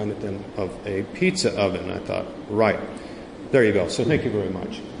said it reminded them of a pizza oven. I thought, right, there you go. So thank you very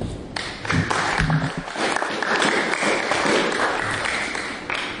much.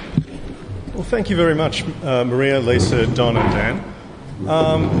 Well, thank you very much, Maria, Lisa, Don, and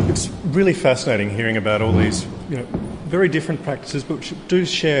Dan. It's really fascinating hearing about all these, very different practices, but which do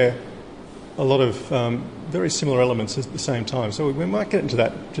share a lot of very similar elements at the same time. So we might get into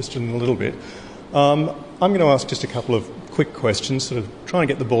that just in a little bit. I'm going to ask just a couple of quick questions, sort of try and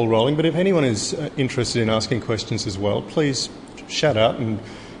get the ball rolling. But if anyone is interested in asking questions as well, please shout out. And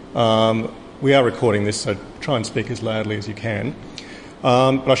we are recording this, so try and speak as loudly as you can.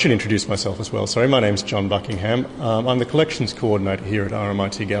 But I should introduce myself as well. Sorry, my name's John Buckingham. I'm the collections coordinator here at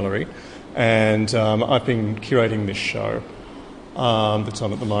RMIT Gallery, and I've been curating this show that's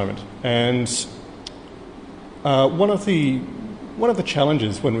on at the moment. And one of the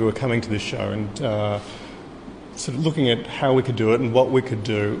challenges when we were coming to this show and sort of looking at how we could do it and what we could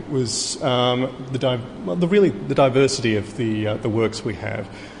do was the diversity of the works we have.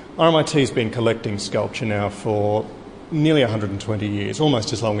 RMIT's been collecting sculpture now for nearly 120 years,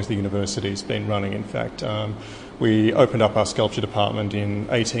 almost as long as the university's been running, in fact. We opened up our sculpture department in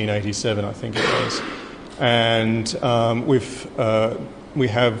 1887, I think it was. And we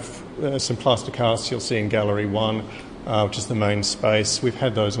have some plaster casts you'll see in Gallery 1, which is the main space. We've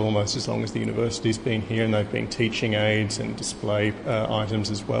had those almost as long as the university's been here, and they've been teaching aids and display items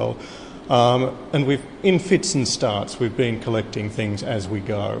as well. And in fits and starts, we've been collecting things as we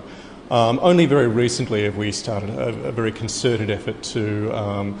go. Only very recently have we started a very concerted effort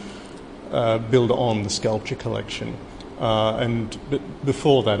to build on the sculpture collection. And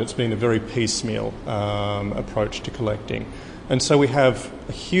before that, it's been a very piecemeal approach to collecting. And so we have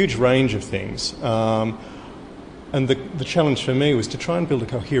a huge range of things. And the challenge for me was to try and build a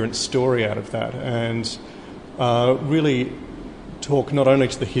coherent story out of that and really talk not only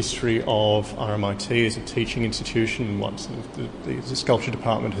to the history of RMIT as a teaching institution and what the sculpture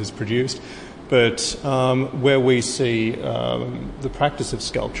department has produced, but where we see the practice of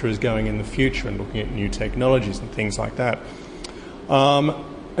sculpture is going in the future and looking at new technologies and things like that.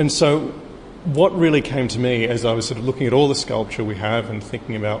 And so what really came to me as I was sort of looking at all the sculpture we have and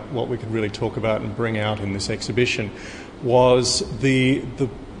thinking about what we could really talk about and bring out in this exhibition was the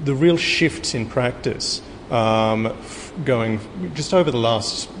real shifts in practice going just over the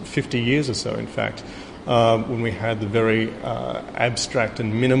last 50 years or so, in fact, when we had the very abstract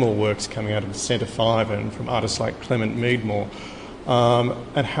and minimal works coming out of Centre 5 and from artists like Clement Meadmore,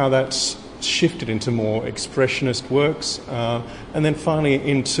 and how that's shifted into more expressionist works, and then finally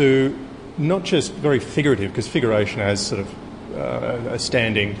into not just very figurative, because figuration has sort of a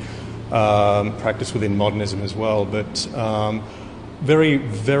standing practice within modernism as well, but very,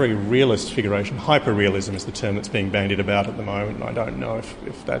 very realist figuration. Hyper-realism is the term that's being bandied about at the moment, and I don't know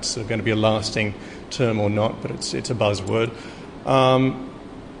if that's sort of going to be a lasting term or not, but it's a buzzword.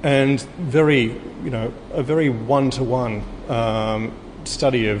 And a very one-to-one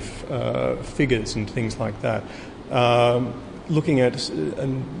study of figures and things like that. Looking at,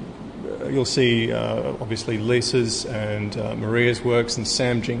 and you'll see obviously Lisa's and Maria's works and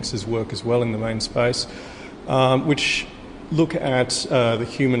Sam Jinks's work as well in the main space, which look at the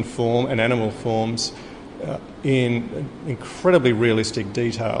human form and animal forms in incredibly realistic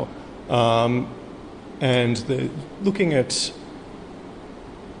detail. And looking at,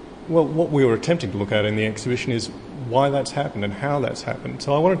 well, what we were attempting to look at in the exhibition is why that's happened and how that's happened.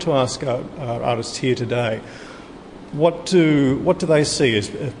 So I wanted to ask our artists here today, what do they see as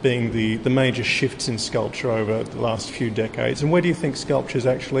being the major shifts in sculpture over the last few decades, and where do you think sculpture is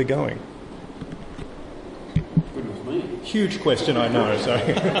actually going? Huge question, I know.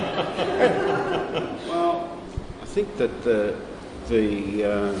 Sorry. Well, I think that the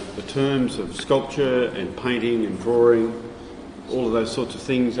terms of sculpture and painting and drawing, all of those sorts of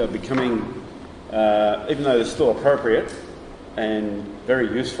things are becoming, even though they're still appropriate and very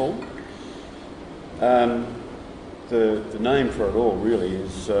useful, the name for it all really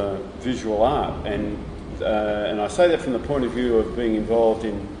is visual art, and I say that from the point of view of being involved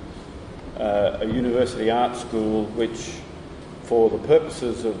in a university art school, which, for the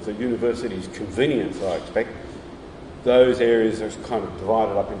purposes of the university's convenience, I expect, those areas are kind of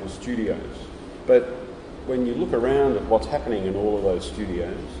divided up into studios. But when you look around at what's happening in all of those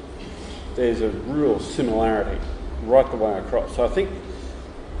studios, there's a real similarity right the way across. So I think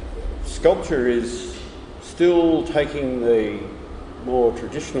sculpture is still taking the more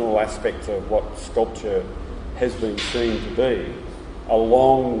traditional aspects of what sculpture has been seen to be,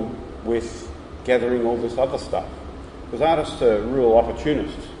 along with gathering all this other stuff. Because artists are real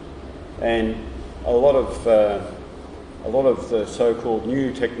opportunists, and a lot of the so-called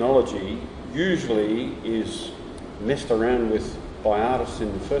new technology usually is messed around with by artists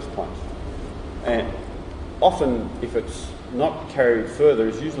in the first place. And often, if it's not carried further,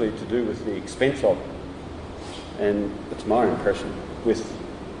 it's usually to do with the expense of it. And it's my impression with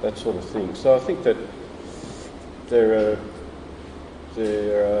that sort of thing. So I think that there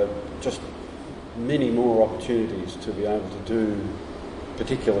are just many more opportunities to be able to do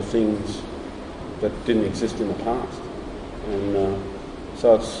particular things that didn't exist in the past. And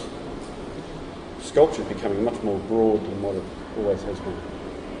so sculpture is becoming much more broad than what it always has been,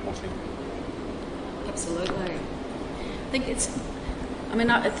 I think. Absolutely.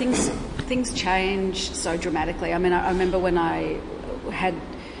 I think things change so dramatically. I mean, I remember when I had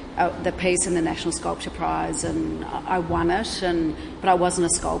the piece in the National Sculpture Prize and I won it, but I wasn't a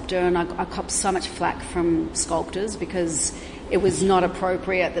sculptor, and I copped so much flack from sculptors because it was not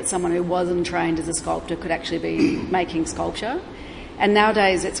appropriate that someone who wasn't trained as a sculptor could actually be making sculpture. And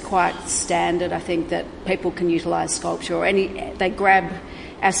nowadays it's quite standard, I think, that people can utilise sculpture or they grab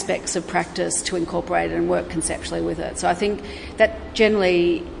aspects of practice to incorporate it and work conceptually with it. So I think that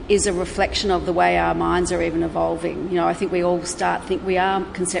generally is a reflection of the way our minds are even evolving. You know, I think we all think we are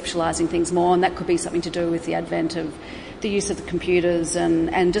conceptualising things more, and that could be something to do with the advent of the use of the computers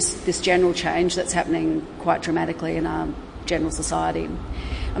and just this general change that's happening quite dramatically in our general society.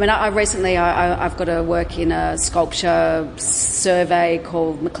 I mean, I've got to work in a sculpture survey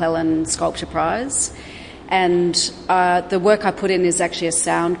called McClellan Sculpture Prize, and the work I put in is actually a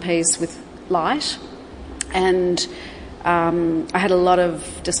sound piece with light, and I had a lot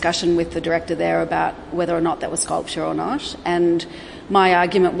of discussion with the director there about whether or not that was sculpture or not, and my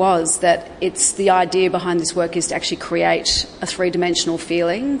argument was that it's the idea behind this work is to actually create a three-dimensional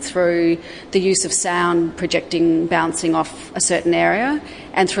feeling through the use of sound projecting, bouncing off a certain area,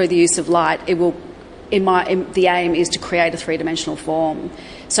 and through the use of light. It will, the aim is to create a three-dimensional form.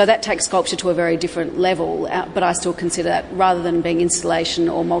 So that takes sculpture to a very different level, but I still consider that, rather than being installation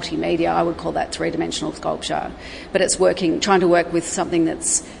or multimedia, I would call that three-dimensional sculpture. But it's trying to work with something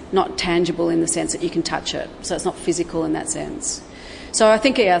that's not tangible in the sense that you can touch it, so it's not physical in that sense. So I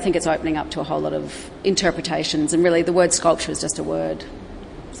think it's opening up to a whole lot of interpretations, and really the word sculpture is just a word.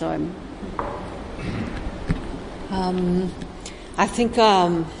 So I think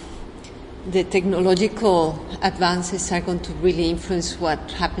the technological advances are going to really influence what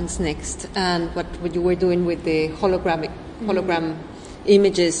happens next, and what you were doing with the hologram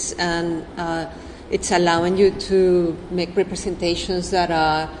images, and it's allowing you to make representations that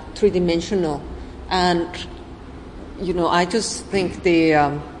are three-dimensional. And you know, I just think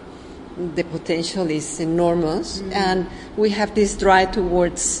the potential is enormous, and we have this drive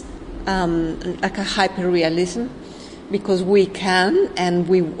towards like a hyper-realism, because we can, and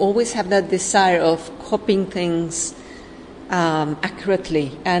we always have that desire of copying things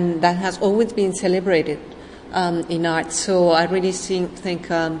accurately, and that has always been celebrated in art. So I really think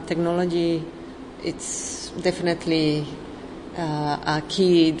technology, it's definitely a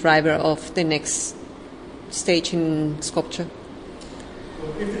key driver of the next stage in sculpture.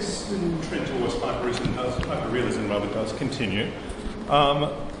 Well, if this trend towards hyperrealism does continue,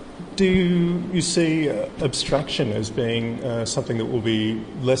 do you see abstraction as being something that will be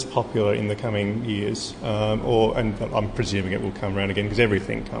less popular in the coming years? And I'm presuming it will come around again because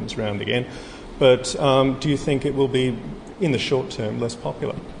everything comes around again. But do you think it will be, in the short term, less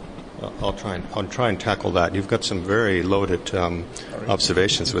popular? I'll try and tackle that. You've got some very loaded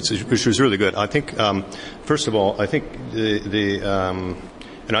observations, which was really good. I think, first of all, I think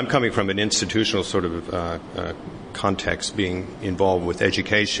and I'm coming from an institutional sort of context, being involved with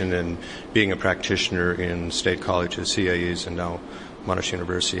education and being a practitioner in state colleges, CAEs, and now Monash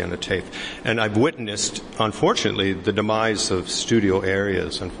University and the TAFE. And I've witnessed, unfortunately, the demise of studio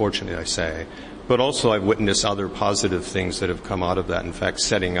areas, unfortunately I say, but also I've witnessed other positive things that have come out of that. In fact,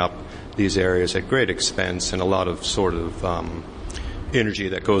 setting up these areas at great expense and a lot of sort of energy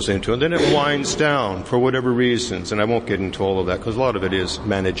that goes into it. And then it winds down for whatever reasons, and I won't get into all of that because a lot of it is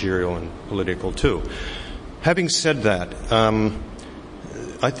managerial and political too. Having said that,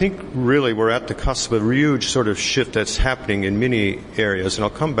 I think really we're at the cusp of a huge sort of shift that's happening in many areas, and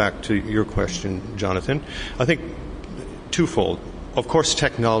I'll come back to your question, Jonathan. I think twofold. Of course,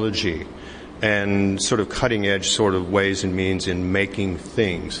 technology and sort of cutting-edge sort of ways and means in making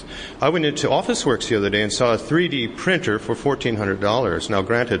things. I went into Officeworks the other day and saw a 3D printer for $1,400. Now,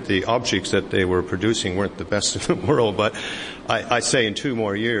 granted, the objects that they were producing weren't the best in the world, but I say in 2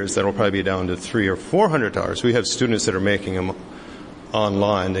 more years that'll probably be down to $300 or $400. We have students that are making them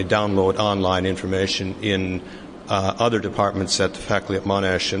online. They download online information in other departments at the faculty at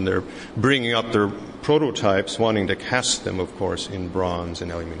Monash, and they're bringing up their prototypes, wanting to cast them, of course, in bronze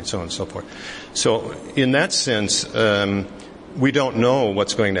and aluminum and so on and so forth. So in that sense, we don't know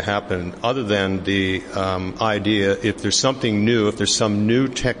what's going to happen other than the idea, if there's something new, if there's some new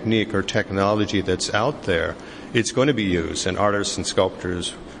technique or technology that's out there, it's going to be used, and artists and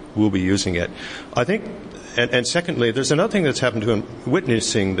sculptors will be using it. I think, and secondly, there's another thing that's happened to him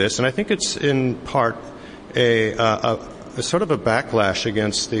witnessing this, and I think it's in part a sort of a backlash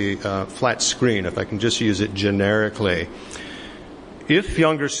against the flat screen, if I can just use it generically. If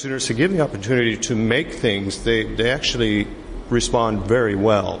younger students are given the opportunity to make things, they actually respond very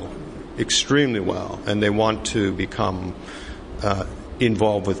well, extremely well, and they want to become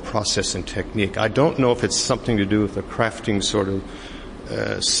involved with process and technique. I don't know if it's something to do with the crafting sort of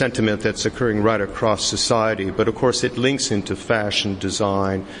sentiment that's occurring right across society, but of course it links into fashion,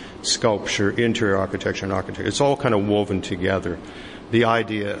 design, sculpture, interior architecture, and architecture. It's all kind of woven together. The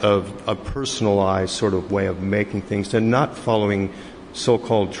idea of a personalized sort of way of making things and not following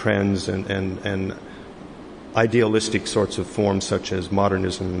so-called trends and idealistic sorts of forms such as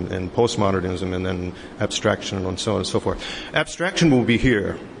modernism and postmodernism and then abstraction and so on and so forth. Abstraction will be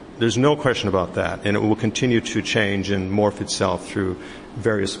here. There's no question about that, and it will continue to change and morph itself through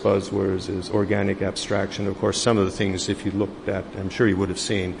various buzzwords as organic abstraction. Of course, some of the things, if you looked at, I'm sure you would have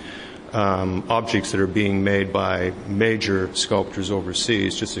seen, objects that are being made by major sculptors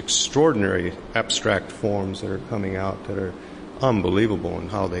overseas, just extraordinary abstract forms that are coming out that are unbelievable in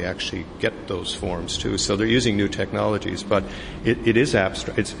how they actually get those forms too. So they're using new technologies, but it is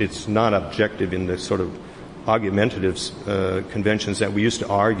abstract. It's not objective in the sort of argumentative conventions that we used to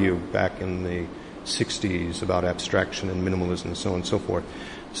argue back in the 60s about abstraction and minimalism and so on and so forth.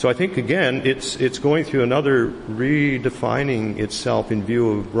 So I think, again, it's going through another redefining itself in view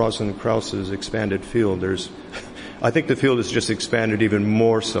of Rosalind Krauss's expanded field. I think the field has just expanded even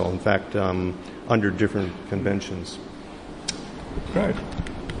more so, in fact, under different conventions. Great.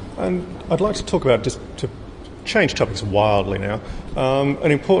 And I'd like to talk about, just to change topics wildly now,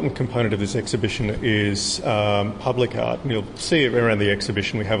 an important component of this exhibition is public art. And you'll see around the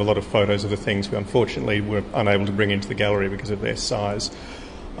exhibition we have a lot of photos of the things we unfortunately were unable to bring into the gallery because of their size.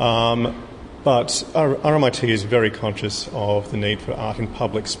 But RMIT is very conscious of the need for art in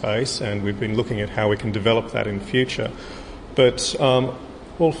public space, and we've been looking at how we can develop that in the future. But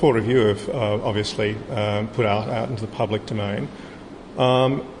all four of you have obviously put art out into the public domain.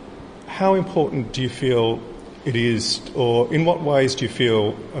 How important do you feel it is, or in what ways do you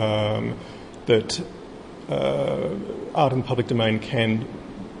feel that art in the public domain can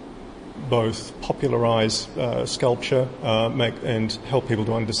both popularise sculpture and help people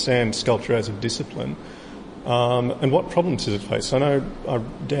to understand sculpture as a discipline? And what problems does it face? I know,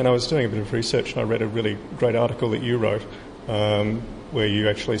 Dan, I was doing a bit of research and I read a really great article that you wrote where you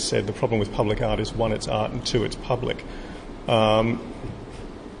actually said the problem with public art is, one, it's art, and two, it's public.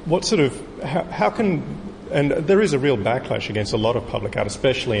 What sort of, how can, and there is a real backlash against a lot of public art,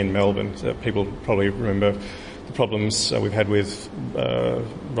 especially in Melbourne. People probably remember the problems we've had with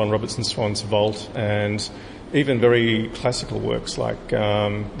Ron Robertson-Swan's Vault, and even very classical works like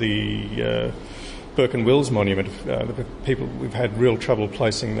the Burke and Wills Monument. We've had real trouble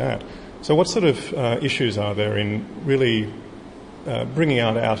placing that. So what sort of issues are there in really bringing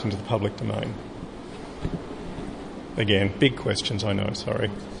art out into the public domain? Again, big questions, I know, sorry.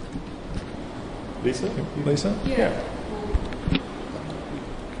 Lisa? Yeah.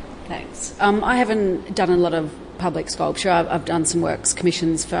 Thanks. I haven't done a lot of public sculpture. I've done some works,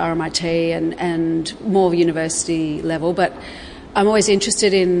 commissions for RMIT and more university level, but I'm always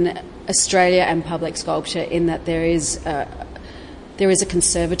interested in Australia and public sculpture in that there is a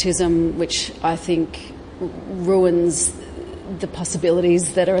conservatism which I think ruins the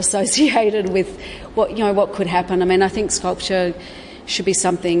possibilities that are associated with what could happen. I mean, I think sculpture should be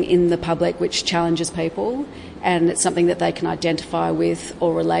something in the public which challenges people, and it's something that they can identify with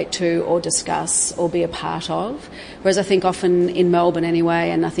or relate to or discuss or be a part of. Whereas I think often in Melbourne anyway,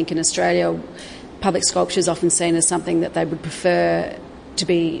 and I think in Australia, public sculpture is often seen as something that they would prefer to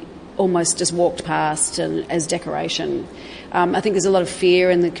be almost just walked past and as decoration. I think there's a lot of fear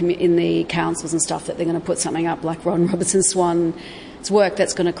in the councils and stuff that they're going to put something up like Ron Robertson-Swan's work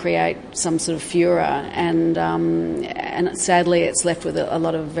that's going to create some sort of furor, and sadly it's left with a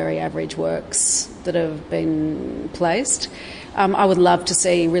lot of very average works that have been placed. I would love to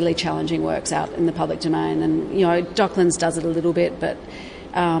see really challenging works out in the public domain, and Docklands does it a little bit, but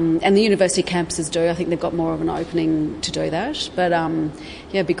and the university campuses do. I think they've got more of an opening to do that. But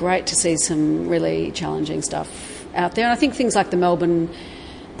it'd be great to see some really challenging stuff out there. And I think things like the Melbourne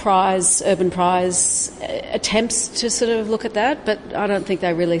Prize, Urban Prize, attempts to sort of look at that, but I don't think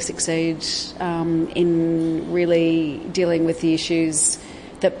they really succeed in really dealing with the issues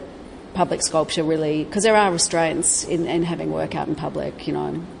that public sculpture really, because there are restraints in having work out in public.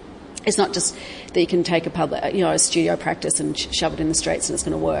 It's not just that you can take a studio practice and shove it in the streets and it's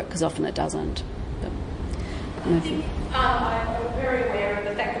going to work, because often it doesn't. But, I'm very aware of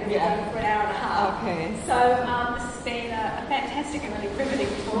the fact that for an hour and a half. Okay. So this has been a fantastic and really riveting